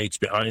closing gates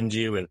behind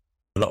you and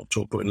not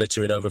putting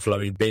litter in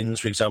overflowing bins,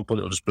 for example,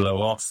 it'll just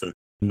blow off, and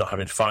not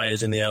having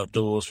fires in the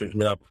outdoors. I'm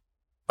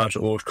sort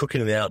of always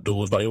cooking in the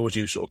outdoors, but I always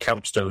use sort of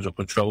camp stoves or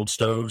controlled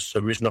stoves, so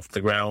risen off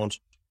the ground,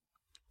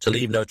 to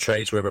leave no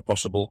trace wherever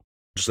possible,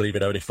 just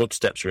leaving only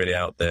footsteps really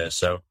out there.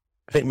 So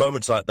I think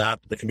moments like that,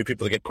 there can be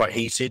people that get quite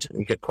heated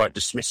and get quite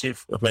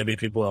dismissive of maybe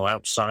people who are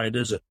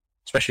outsiders,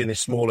 especially in these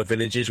smaller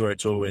villages where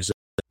it's always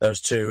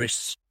those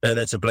tourists, they're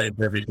there to blame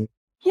for everything.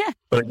 Yeah.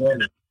 But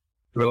again, it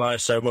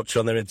relies so much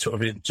on them in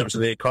terms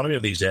of the economy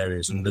of these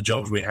areas and the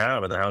jobs we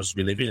have and the houses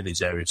we live in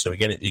these areas. So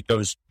again, it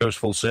goes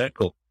full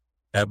circle.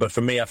 But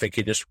for me, I think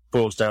it just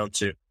boils down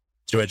to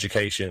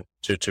education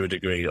to a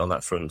degree on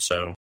that front.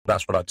 So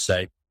that's what I'd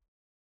say.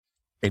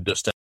 It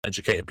just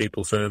educating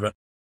people further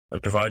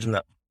and providing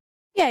that.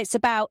 Yeah, it's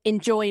about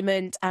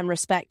enjoyment and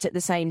respect at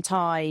the same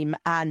time.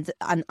 And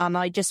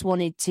I just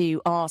wanted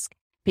to ask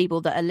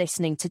people that are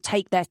listening to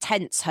take their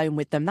tents home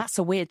with them. That's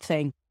a weird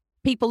thing.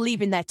 People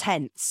leaving their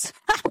tents.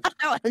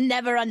 I'll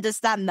never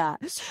understand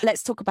that.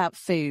 Let's talk about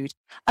food.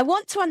 I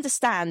want to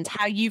understand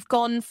how you've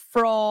gone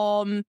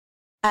from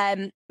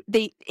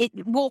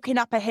walking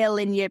up a hill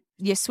in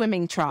your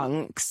swimming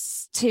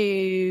trunks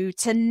to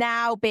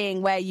now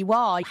being where you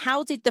are.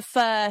 How did the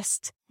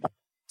first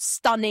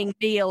stunning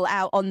meal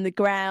out on the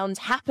ground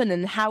happen,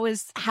 and how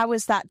has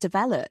that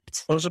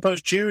developed? Well, I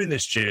suppose during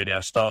this journey,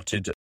 I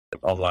started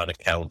online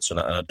accounts and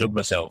I dubbed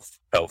myself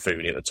Fell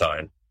Foodie at the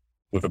time,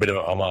 with a bit of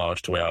a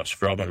homage to where I was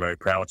from. I'm very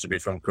proud to be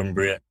from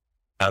Cumbria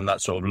and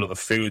that sort of love of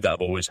food that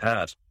I've always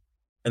had.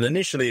 And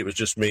initially, it was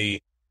just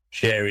me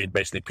sharing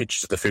basically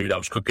pictures of the food I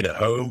was cooking at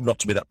home, not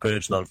to be that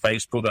person on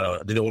Facebook.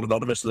 I did it all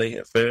anonymously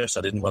at first.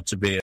 I didn't want to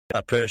be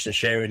that person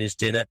sharing his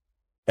dinner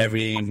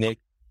every evening.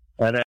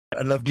 And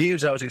the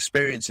views I was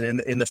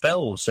experiencing in the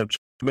Fells, so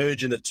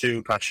merging the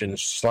two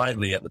passions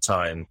slightly at the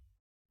time.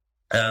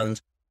 And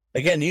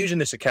again, using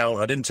this account,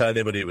 I didn't tell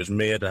anybody it was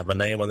me. I didn't have my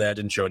name on there. I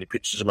didn't show any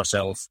pictures of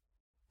myself,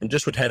 and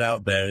just would head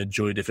out there and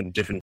enjoy different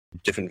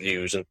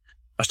views. And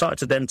I started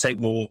to then take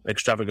more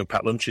extravagant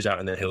packed lunches out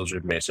in the hills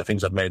with me. So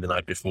things I'd made the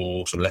night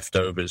before, some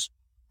leftovers,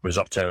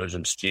 risottos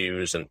and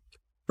stews, and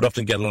would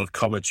often get a lot of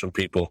comments from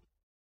people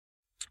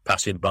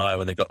passing by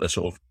when they got their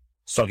sort of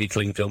soggy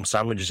cling film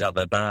sandwiches out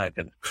their bag.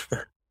 And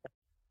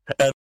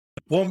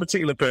one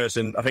particular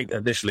person, I think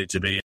initially to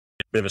be a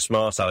bit of a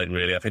smart aleck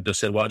really, I think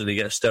just said, why did he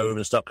get a stove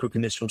and start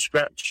cooking this from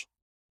scratch?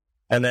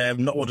 And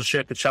not want to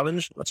shirk a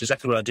challenge. That's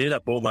exactly what I did. I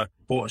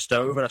bought a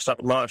stove and I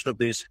started marching up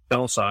these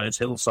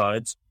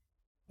hillsides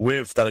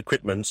with that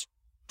equipment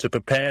to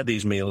prepare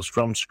these meals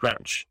from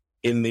scratch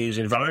in these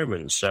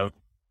environments. So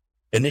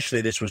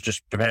initially this was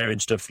just preparing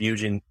stuff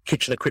using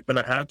kitchen equipment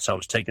I had. So I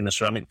was taking the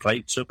ceramic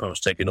plates up. I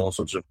was taking all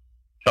sorts of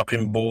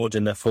chopping boards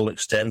in their full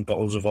extent,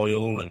 bottles of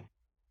oil, and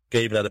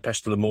gave that a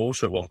pestle and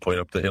mortar at one point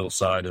up the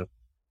hillside. And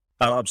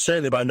I'm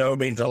certainly by no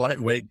means a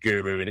lightweight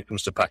guru when it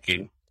comes to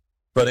packing,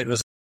 but it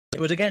was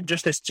again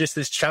just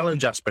this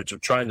challenge aspect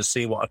of trying to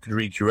see what I could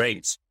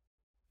recreate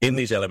in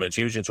these elements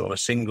using sort of a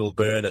single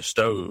burner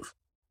stove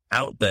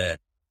out there.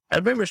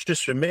 And very much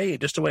just for me,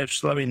 just a way of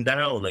slowing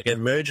down,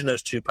 again, merging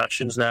those two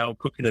passions now.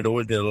 Cooking had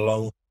always been a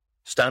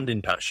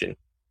long-standing passion,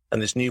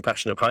 and this new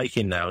passion of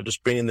hiking now,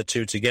 just bringing the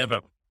two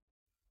together.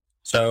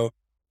 So,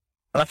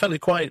 and I felt it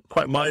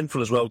quite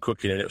mindful as well,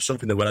 cooking, and it was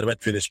something that when I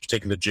went through this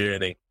particular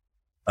journey,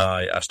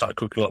 I started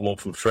cooking a lot more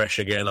from fresh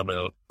again. I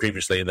mean,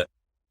 previously in the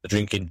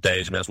drinking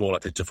days, I was more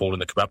likely to fall in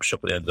the kebab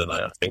shop at the end of the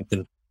night, I think,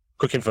 and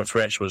cooking from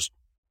fresh was,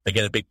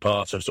 again, a big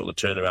part of sort of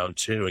the turnaround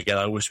too. Again,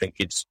 I always think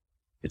it's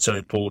so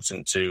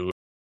important to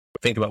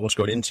think about what's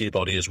going into your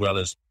body as well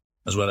as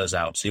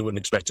out. So you wouldn't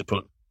expect to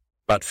put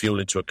bad fuel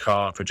into a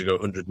car for it to go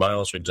 100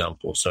 miles, for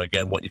example. So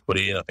again, what you put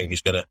in, I think,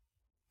 is going to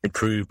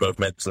improve both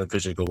mental and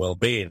physical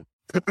well-being.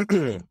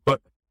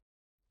 But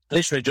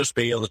literally just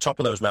being on the top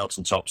of those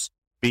mountaintops,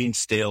 being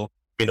still,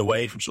 being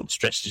away from sort of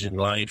stresses in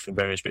life and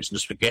various bits, and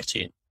just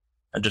forgetting.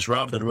 And just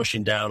rather than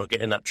rushing down or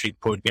getting that treat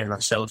point, getting that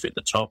selfie at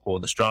the top or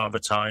the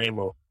Strava time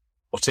or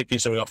ticking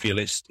something off your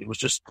list, it was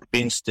just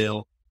being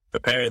still,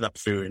 preparing that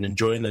food and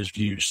enjoying those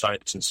views,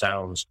 sights and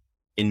sounds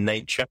in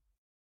nature.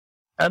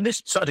 And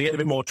this started to get a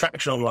bit more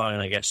traction online,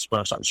 I guess,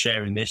 when I started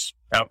sharing this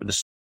out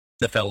with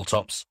the fell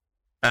tops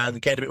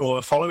and get a bit more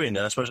of a following. And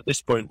I suppose at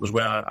this point was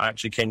where I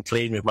actually came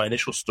clean with my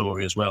initial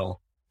story as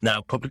well,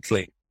 now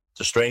publicly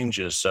to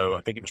strangers. So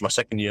I think it was my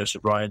second year of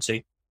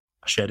sobriety.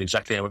 I shared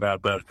exactly where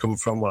I'd come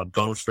from, what I'd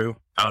gone through,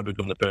 how I'd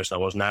become the person I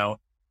was now,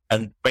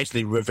 and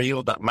basically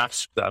revealed that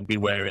mask that I'd been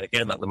wearing,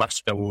 again, like the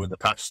mask I wore in the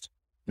past.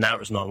 Now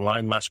it's an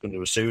online mask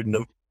under a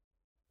pseudonym,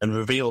 and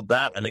revealed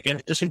that. And again,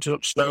 it just seemed to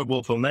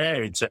snowball from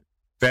there into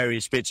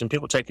various bits and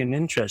people taking an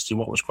interest in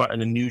what was quite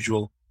an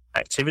unusual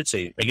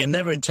activity. Again,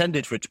 never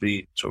intended for it to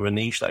be sort of a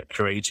niche that I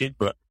created,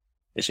 but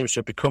it seems to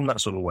have become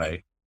that sort of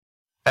way.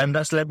 And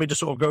that's led me to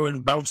sort of go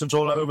and mountains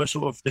all over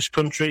sort of this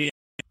country.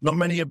 Not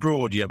many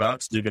abroad yet, but I'd like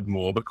to do a bit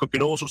more, but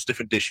cooking all sorts of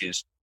different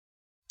dishes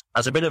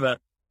as a bit of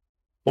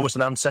almost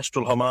an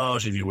ancestral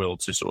homage, if you will,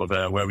 to sort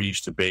of where we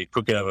used to be,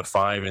 cooking over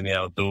fire in the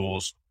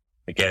outdoors.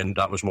 Again,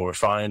 that was more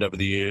refined over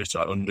the years, to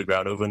like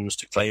underground ovens,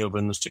 to clay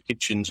ovens, to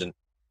kitchens, and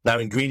now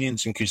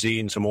ingredients and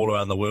cuisines from all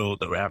around the world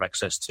that we have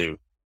access to.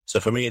 So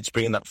for me, it's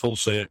bringing that full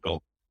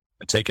circle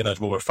and taking those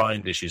more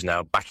refined dishes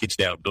now back into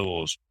the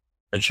outdoors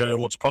and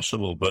showing what's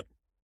possible. But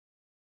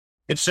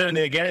it's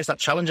certainly, again, it's that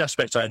challenge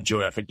aspect I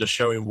enjoy. I think just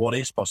showing what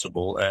is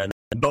possible and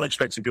not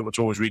expecting people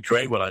to always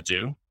recreate what I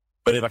do.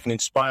 But if I can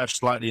inspire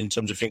slightly in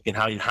terms of thinking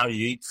how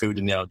you eat food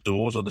in the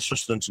outdoors or the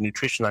sustenance and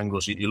nutrition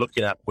angles you're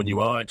looking at when you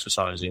are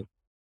exercising,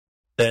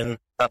 then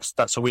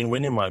that's a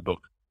win-win in my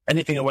book.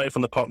 Anything away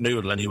from the pot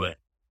noodle anyway.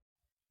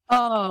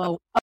 Oh,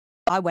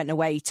 I went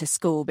away to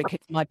school because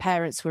my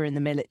parents were in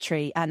the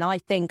military, and I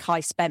think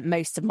I spent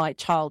most of my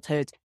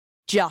childhood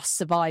just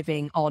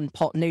surviving on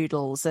pot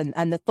noodles, and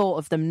the thought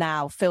of them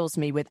now fills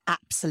me with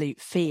absolute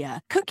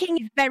fear. Cooking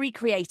is very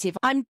creative.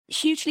 I'm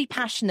hugely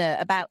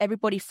passionate about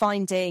everybody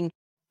finding,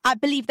 I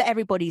believe that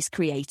everybody's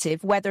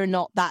creative, whether or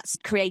not that's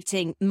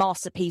creating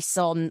masterpiece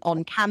on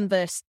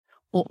canvas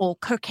or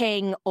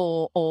cooking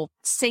or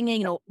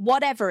singing or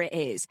whatever it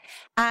is.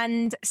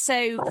 And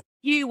so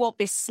you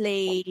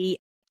obviously,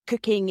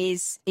 cooking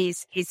is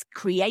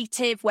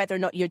creative, whether or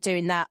not you're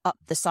doing that up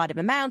the side of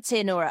a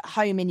mountain or at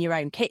home in your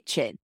own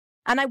kitchen.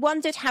 And I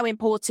wondered how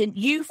important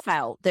you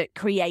felt that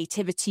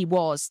creativity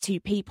was to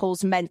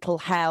people's mental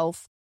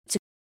health, to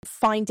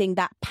finding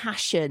that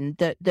passion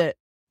that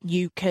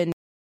you can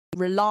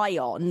rely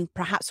on,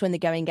 perhaps when the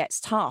going gets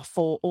tough,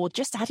 or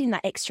just adding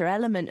that extra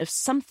element of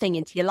something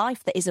into your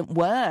life that isn't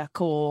work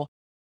or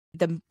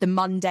the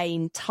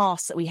mundane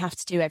tasks that we have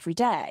to do every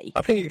day.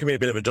 I think it can be a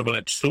bit of a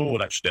double-edged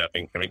sword, actually.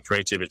 I mean,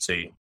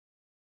 creativity,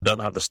 I don't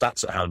have the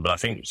stats at hand, but I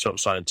think sort of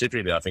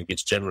scientifically, I think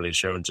it's generally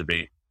shown to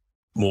be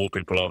more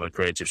people have a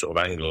creative sort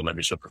of angle,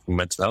 maybe sort of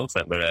mental health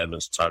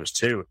elements at times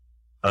too.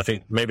 And I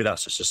think maybe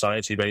that's a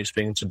society-based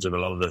thing in terms of a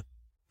lot of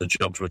the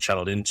jobs we're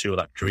channeled into, or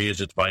that careers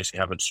advice you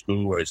have at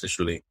school, where it's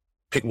literally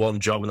pick one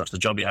job and that's the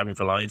job you're having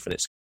for life. And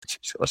it's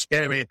a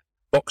scary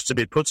box to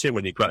be put in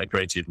when you're quite a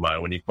creative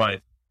mind, when you're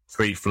quite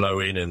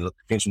free-flowing and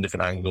looking from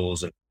different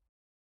angles. And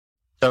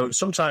so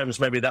sometimes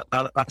maybe that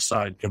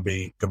side can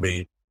be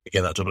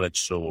again, that double-edged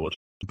sword.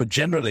 But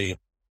generally,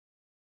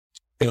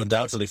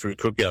 undoubtedly through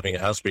cooking, I think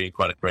it has been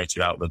quite a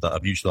creative outlet that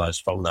I've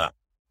utilised from that.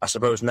 I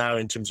suppose now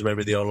in terms of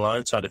maybe the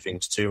online side of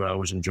things too, I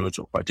always enjoyed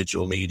sort of quite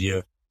digital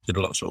media, did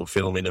a lot of sort of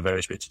filming of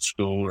various bits at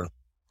school and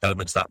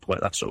elements that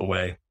sort of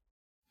way.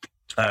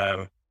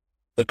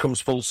 That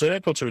comes full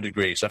circle to a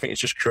degree. So I think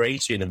it's just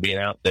creating and being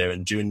out there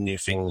and doing new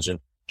things and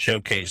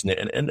showcasing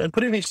it and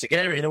putting things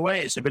together in a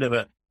way. It's a bit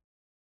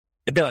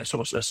like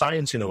sort of a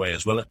science in a way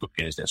as well as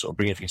cooking, isn't it? Sort of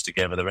bringing things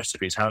together, the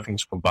recipes, how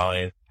things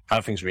combine,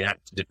 how things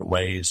react in different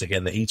ways.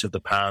 Again, the heat of the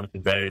pan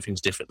can vary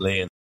things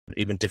differently, and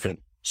even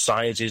different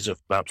sizes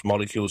of perhaps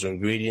molecules or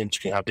ingredients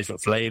can have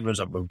different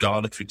flavours. With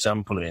garlic, for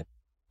example, I mean,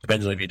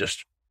 depends on if you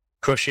just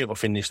crush it or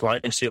thinly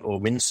slice it or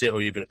mince it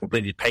or even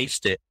completely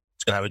paste it,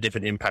 it's going to have a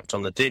different impact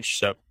on the dish.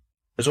 So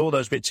there's all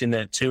those bits in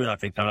there too, and I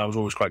think I was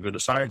always quite good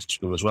at science at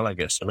school as well, I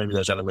guess. So maybe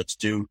those elements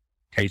do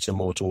cater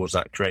more towards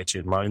that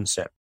creative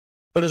mindset.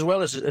 But as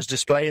well as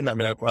displaying that, I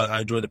mean,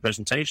 I enjoy the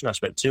presentation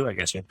aspect too, I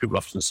guess. People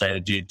often say,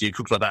 do you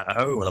cook like that at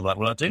home? And I'm like,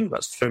 well, I do.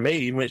 That's for me.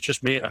 Even if it's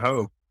just me at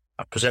home,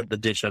 I present the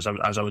dish as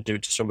I would do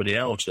it to somebody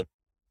else. And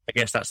I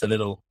guess that's a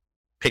little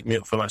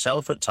pick-me-up for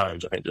myself at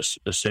times. I think just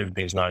serving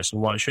things nice.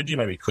 And why should you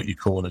maybe cut your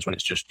corners when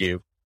it's just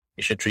you?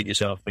 You should treat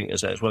yourself, I think,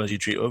 as well as you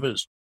treat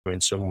others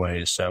in some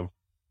ways. So,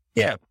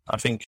 yeah, I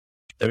think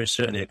there is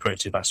certainly a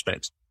creative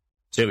aspect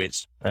to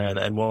it,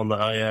 and one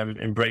that I am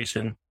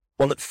embracing,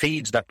 one that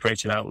feeds that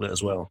creative outlet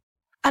as well.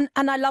 And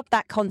I love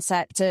that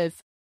concept of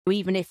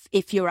even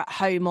if you're at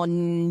home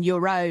on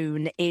your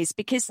own, is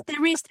because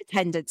there is the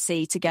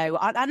tendency to go,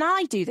 and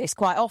I do this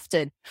quite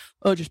often,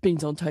 just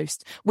beans on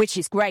toast, which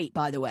is great,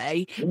 by the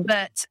way,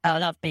 but I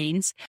love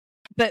beans.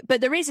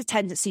 But there is a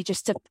tendency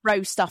just to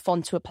throw stuff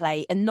onto a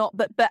plate and not,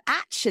 but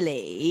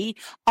actually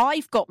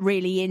I've got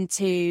really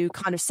into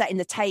kind of setting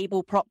the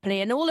table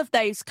properly and all of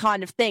those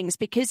kind of things,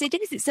 because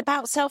it's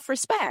about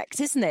self-respect,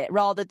 isn't it?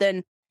 Rather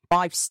than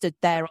I've stood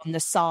there on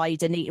the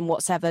side and eaten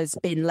whatever's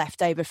been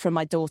left over from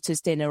my daughter's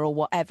dinner or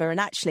whatever.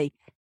 And actually,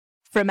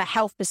 from a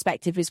health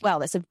perspective as well,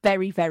 that's a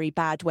very, very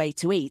bad way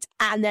to eat.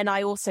 And then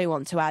I also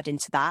want to add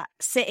into that,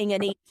 sitting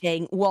and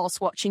eating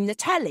whilst watching the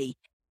telly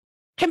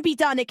can be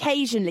done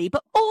occasionally,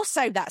 but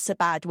also that's a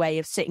bad way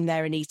of sitting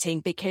there and eating,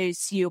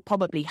 because you're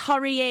probably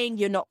hurrying,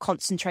 you're not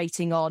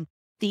concentrating on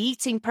the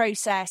eating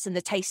process and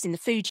the tasting the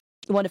food.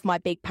 One of my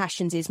big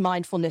passions is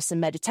mindfulness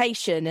and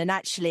meditation, and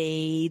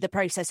actually the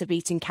process of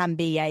eating can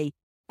be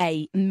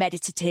a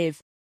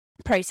meditative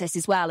process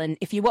as well. And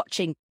if you're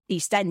watching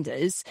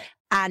EastEnders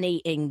and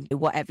eating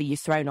whatever you've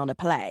thrown on a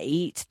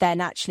plate, then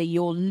actually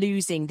you're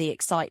losing the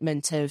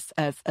excitement of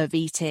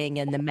eating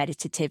and the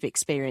meditative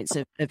experience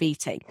of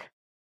eating.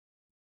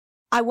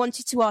 I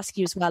wanted to ask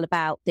you as well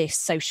about this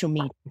social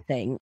media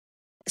thing.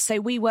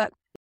 So we work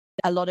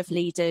a lot of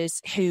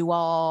leaders who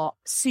are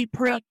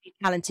super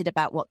talented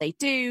about what they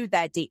do.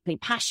 They're deeply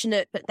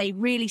passionate, but they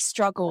really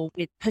struggle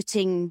with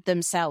putting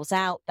themselves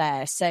out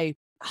there. So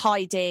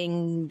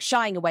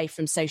shying away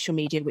from social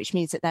media, which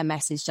means that their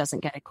message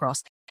doesn't get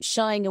across,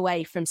 shying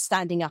away from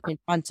standing up in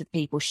front of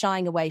people,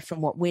 shying away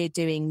from what we're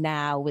doing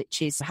now,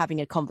 which is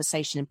having a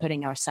conversation and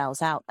putting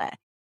ourselves out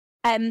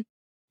there.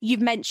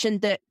 You've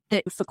mentioned that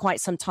for quite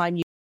some time,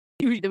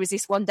 there was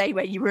this one day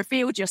where you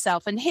revealed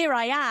yourself, and here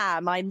I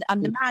am. I'm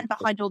the man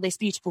behind all this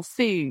beautiful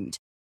food.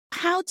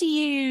 How did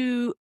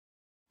you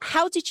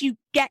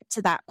get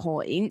to that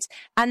point,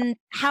 and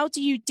how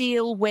do you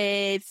deal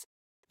with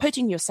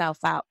putting yourself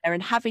out there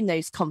and having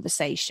those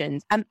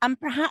conversations, and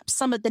perhaps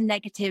some of the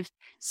negative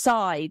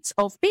sides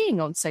of being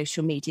on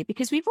social media?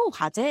 Because we've all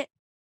had it.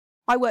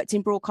 I worked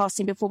in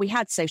broadcasting before we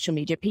had social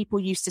media. People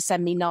used to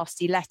send me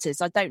nasty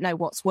letters. I don't know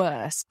what's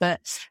worse,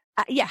 but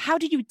how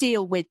do you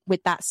deal with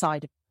that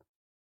side of it?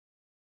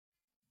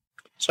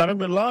 So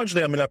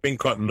largely, I've been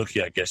quite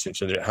lucky, I guess, in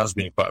terms of it has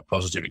been quite a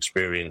positive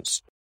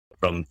experience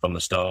from the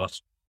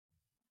start.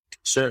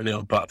 Certainly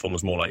on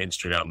platforms more like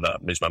Instagram, that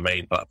is my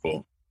main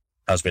platform,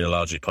 has been a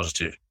largely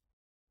positive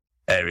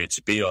area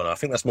to be on. I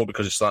think that's more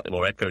because it's slightly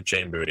more echo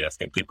chambery. I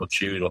think people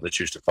choose what they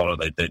choose to follow.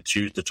 They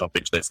choose the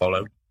topics they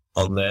follow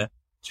on there.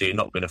 So you're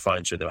not going to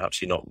find something that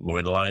perhaps you're not more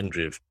in line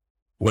with.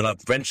 When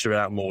I've ventured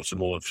out more to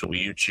more sort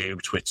of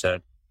YouTube, Twitter,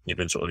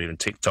 even sort of even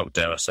TikTok,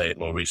 dare I say it,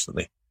 more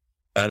recently.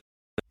 And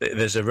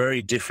there's a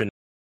very different,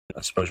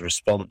 I suppose,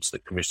 response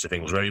that comes to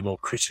things, very more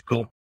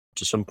critical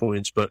to some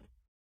points, but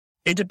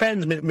it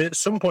depends. I mean, at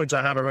some points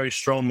I have a very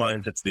strong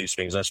mindset to these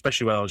things,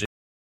 especially when I was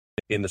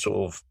in the sort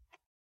of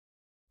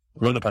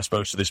run-up, I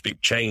suppose, to this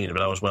big change.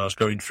 But when I was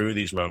going through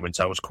these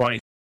moments, I was quite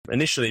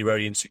initially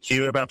very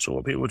insecure about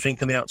what people would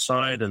think on the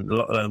outside, and a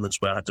lot of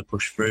elements where I had to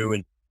push through.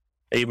 And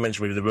I even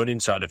mentioned with the running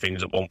side of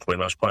things at one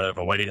point, I was quite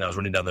overweight, and I was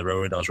running down the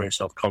road, and I was very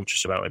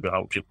self-conscious about maybe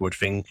how people would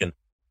think. And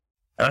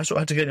I sort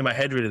of had to get in my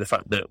head, really, the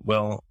fact that,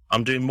 well,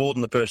 I'm doing more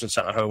than the person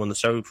sat at home on the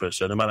sofa,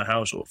 so no matter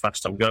how sort of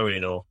fast I'm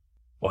going or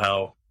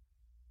how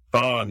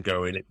far I'm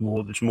going,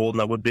 it's more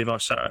than I would be if I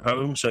sat at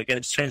home. So again,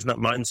 it's changing that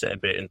mindset a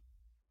bit. And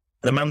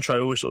the mantra I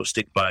always sort of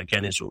stick by,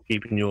 again, is sort of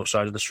keeping your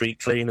side of the street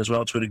clean as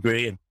well to a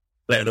degree, and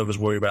letting others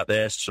worry about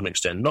theirs to some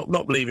extent.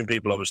 Not believing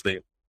people, obviously,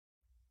 to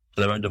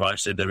their own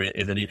device if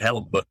they need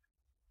help, but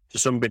to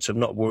some bits of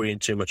not worrying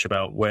too much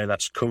about where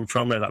that's come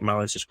from, where that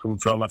malice has come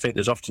from. I think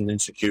there's often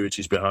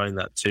insecurities behind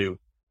that too,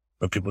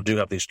 when people do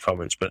have these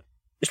comments. But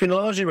it's been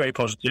largely very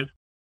positive.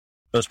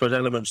 I suppose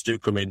elements do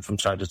come in from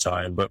time to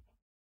time, but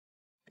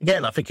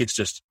again, I think it's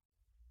just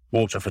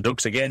water for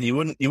ducks. Again, you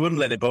wouldn't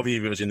let it bother you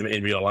if it was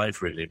in real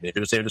life, really. If it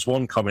was just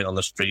one comment on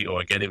the street,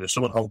 or again, if it was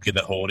someone honking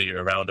their horn at you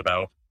around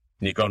about,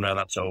 and you've gone around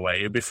that sort of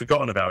way, it'd be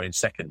forgotten about in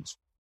seconds.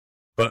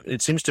 But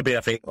it seems to be,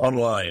 I think,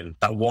 online,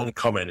 that one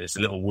comment is a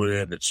little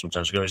word that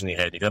sometimes goes in your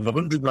head. You can have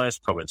 100 nice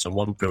comments and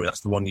one through,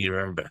 that's the one you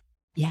remember.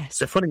 Yes.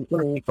 It's a funny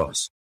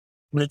ethos.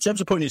 I mean, in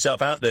terms of putting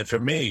yourself out there, for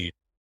me,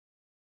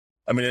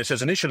 I mean, it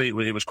says initially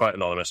it was quite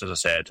anonymous, as I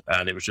said,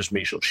 and it was just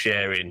me sort of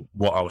sharing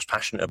what I was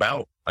passionate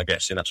about, I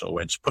guess, in that sort of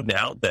way, just putting it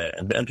out there.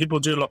 And people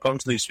do lock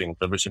onto these things,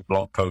 whether it's in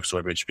blog posts, or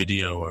whether it's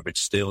video, or if it's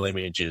still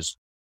images,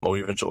 or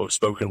even sort of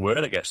spoken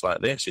word, I guess,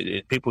 like this.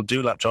 People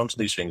do latch onto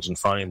these things and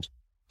find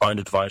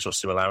advice or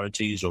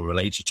similarities or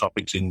related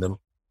topics in them.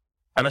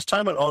 And as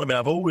time went on, I mean,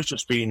 I've always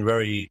just been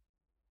very,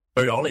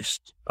 very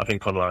honest, I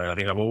think, online. I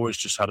think I've always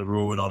just had a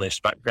raw and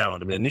honest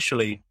background. I mean,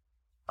 initially,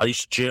 I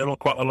used to journal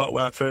quite a lot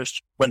when I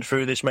first went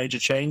through this major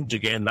change.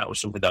 Again, that was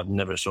something that I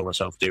never saw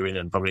myself doing,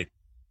 and probably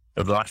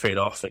would laugh it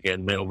off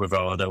again, male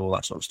bravado, all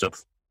that sort of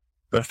stuff.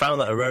 But I found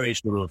that a very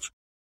sort of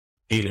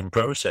healing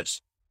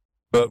process.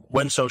 But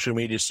when social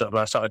media started,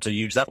 I started to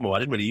use that more. I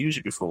didn't really use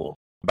it before.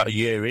 About a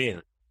year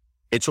in,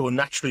 it sort of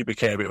naturally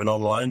became a bit of an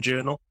online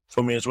journal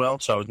for me as well.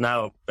 So I was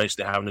now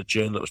basically having a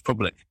journal that was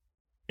public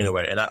in a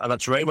way. And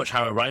that's very much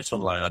how I write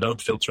online. I don't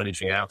filter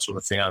anything out sort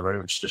of thing. I very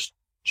much just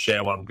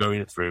share what I'm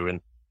going through.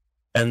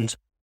 And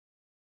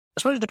I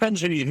suppose it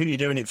depends who you're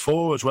doing it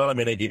for as well. I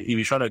mean, if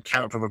you're trying to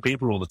account for other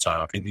people all the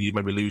time, I think you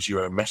maybe lose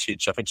your own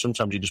message. I think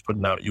sometimes you're just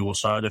putting out your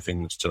side of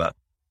things to that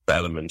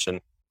element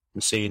and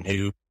seeing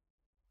who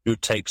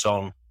takes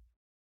on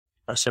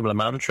a similar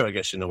mantra, I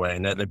guess, in a way.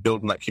 And they're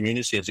building that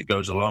community as it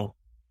goes along.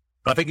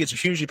 But I think it's a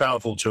hugely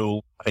powerful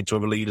tool, I think, to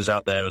other leaders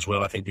out there as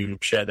well. I think who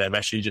share their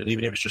message, and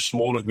even if it's just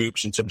smaller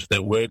groups in terms of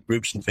their work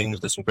groups and things,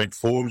 there's some great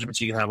forums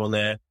which you can have on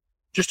there,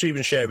 just to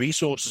even share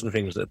resources and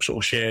things, that sort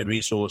of shared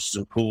resources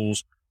and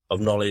pools of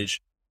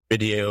knowledge,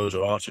 videos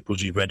or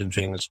articles you've read and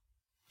things.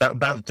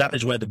 That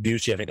is where the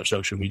beauty, I think, of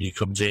social media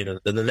comes in. And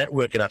the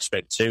networking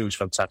aspect too is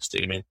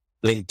fantastic. I mean,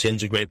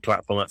 LinkedIn's a great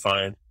platform, I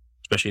find,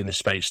 especially in this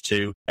space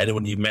too.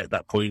 Anyone you've met at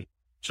that point,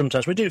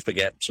 sometimes we do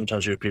forget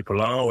sometimes who people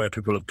are, where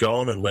people have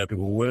gone and where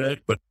people work,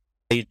 but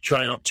you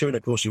try not to, and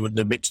of course you wouldn't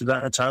admit to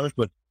that at times,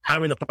 but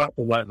having a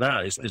platform like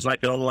that is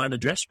like an online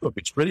address book.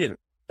 It's brilliant.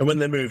 And when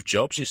they move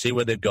jobs, you see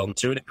where they've gone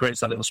to, and it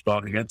creates that little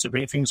spark again to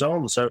bring things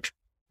on. So,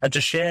 and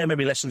to share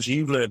maybe lessons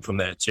you've learned from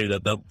there too,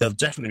 that there'll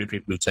definitely be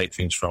people who take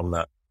things from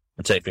that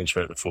and take things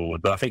further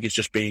forward. But I think it's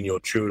just being your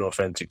true and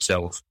authentic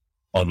self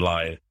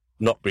online,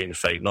 not being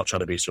fake, not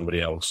trying to be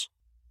somebody else,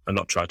 and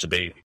not trying to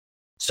be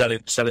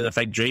selling a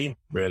fake dream,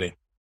 really.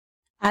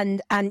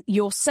 And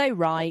you're so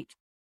right.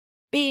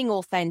 Being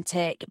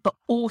authentic, but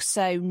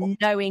also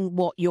knowing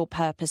what your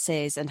purpose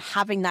is and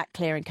having that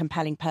clear and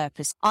compelling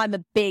purpose. I'm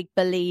a big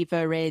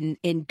believer in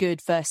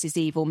good versus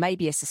evil.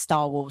 Maybe it's a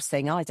Star Wars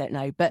thing, I don't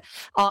know. But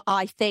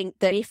I think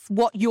that if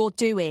what you're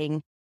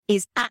doing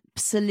is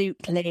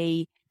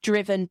absolutely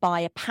driven by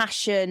a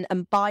passion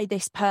and by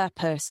this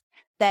purpose,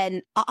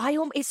 then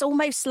it's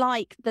almost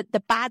like that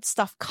the bad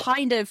stuff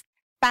kind of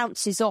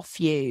bounces off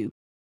you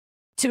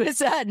to a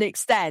certain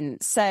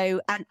extent. So,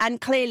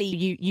 and clearly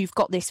you've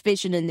got this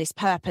vision and this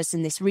purpose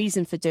and this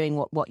reason for doing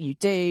what you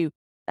do.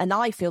 And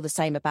I feel the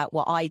same about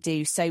what I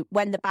do. So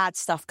when the bad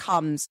stuff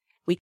comes,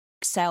 we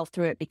sail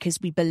through it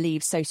because we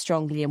believe so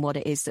strongly in what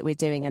it is that we're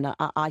doing. And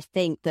I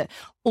think that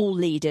all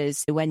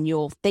leaders, when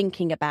you're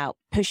thinking about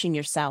pushing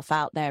yourself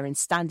out there and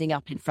standing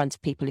up in front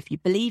of people, if you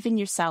believe in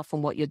yourself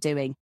and what you're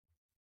doing,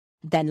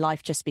 then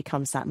life just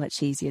becomes that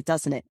much easier,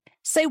 doesn't it?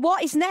 So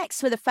what is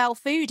next for the Fell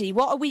Foodie?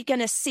 What are we going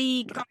to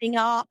see coming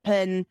up?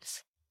 And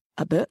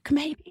a book,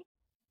 maybe?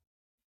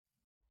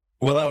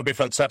 Well, that would be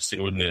fantastic,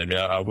 wouldn't it? I mean,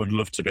 I would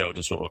love to be able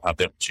to sort of have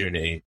the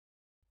opportunity,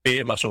 be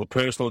it my sort of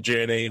personal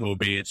journey or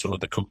be it sort of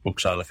the cookbook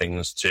side of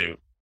things too.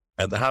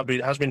 And there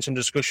has been some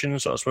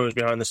discussions, I suppose,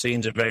 behind the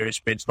scenes of various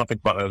bits. Nothing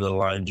quite over the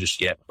line just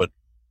yet, but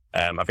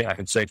I think I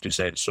can safely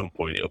say at some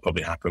point it'll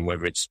probably happen,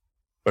 whether it's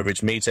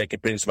me taking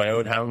it into my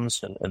own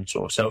hands and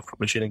sort of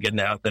self-publishing and getting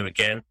it out there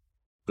again,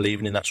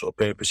 believing in that sort of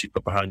purpose you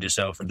put behind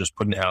yourself and just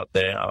putting it out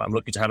there. I'm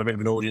looking to have a bit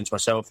of an audience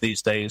myself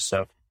these days,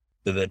 so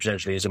there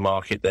potentially is a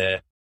market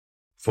there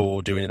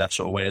for doing it that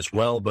sort of way as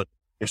well. But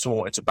if someone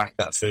wanted to back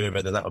that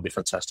further, then that would be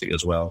fantastic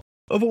as well.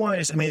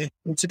 Otherwise, I mean,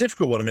 it's a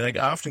difficult one. I mean,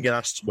 I often get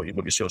asked what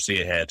you sort of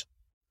see ahead.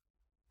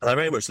 And I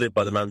very much live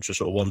by the mantra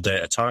sort of one day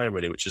at a time,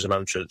 really, which is a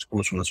mantra that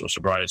comes from the sort of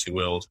sobriety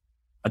world.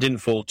 I didn't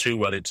fall too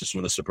well into some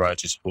of the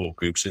sobriety support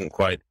groups, didn't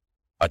quite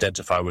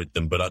identify with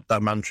them, but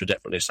that mantra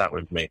definitely sat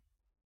with me.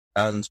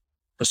 And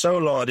for so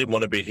long, I didn't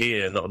want to be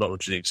here, not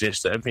much to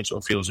exist. Everything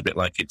sort of feels a bit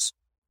like it's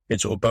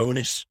sort of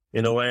bonus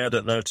in a way. I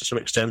don't know, to some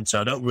extent.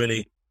 So I don't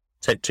really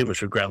take too much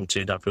for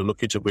granted. I feel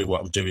lucky to be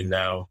what I'm doing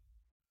now.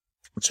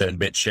 Turn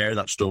bit, sharing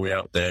that story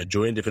out there,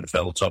 joining different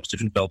fell top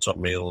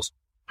meals,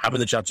 having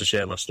the chance to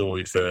share my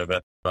story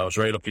further. I was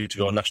very lucky to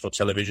go on national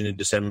television in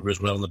December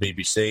as well on the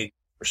BBC,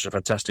 which is a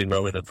fantastic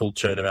moment, a full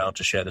turnaround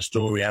to share the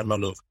story and my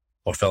love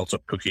of fell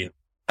top cooking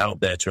out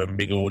there to a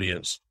big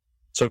audience.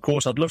 So, of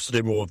course, I'd love to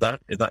do more of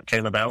that if that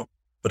came about.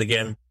 But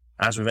again,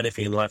 as with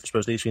anything in life, I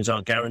suppose these things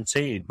aren't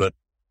guaranteed. But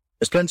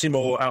there's plenty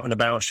more out and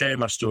about, sharing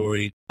my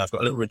story. I've got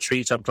a little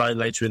retreat I'm planning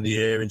later in the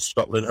year in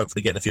Scotland,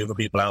 hopefully getting a few other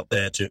people out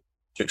there to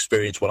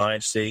experience what I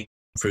see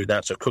through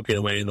that. So cooking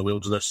away in the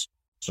wilderness,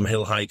 some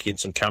hill hiking,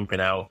 some camping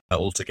out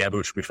all together,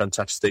 which would be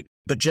fantastic.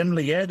 But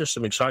generally, yeah, there's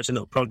some exciting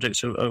little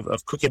projects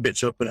of cooking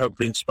bits up and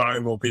hopefully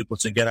inspiring more people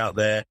to get out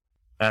there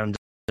and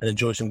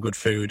enjoy some good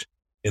food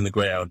in the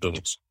grey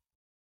outdoors.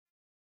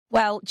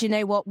 Well, do you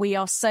know what? We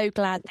are so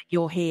glad that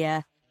you're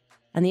here.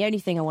 And the only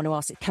thing I want to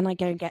ask is, can I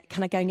go and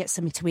get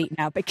something to eat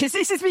now? Because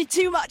this has been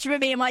too much for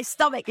me and my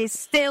stomach is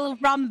still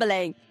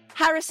rumbling.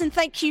 Harrison,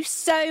 thank you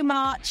so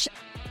much.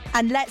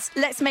 And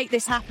let's make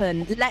this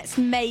happen. Let's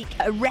make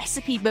a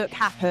recipe book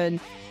happen,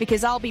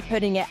 because I'll be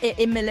putting it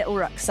in my little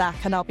rucksack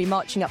and I'll be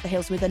marching up the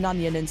hills with an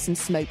onion and some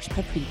smoked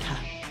paprika.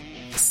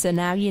 So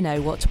now you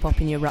know what to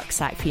pop in your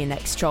rucksack for your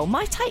next stroll.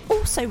 Might I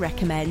also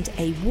recommend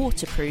a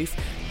waterproof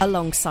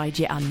alongside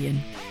your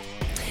onion?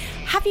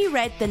 Have you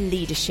read the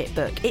Leadership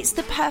book? It's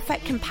the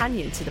perfect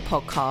companion to the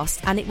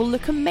podcast, and it will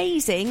look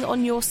amazing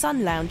on your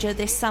sun lounger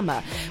this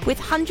summer. With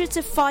hundreds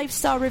of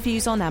 5-star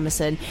reviews on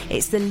Amazon,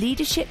 it's the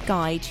leadership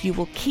guide you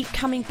will keep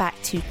coming back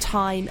to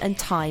time and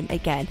time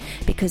again,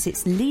 because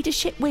it's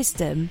leadership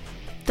wisdom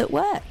that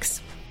works.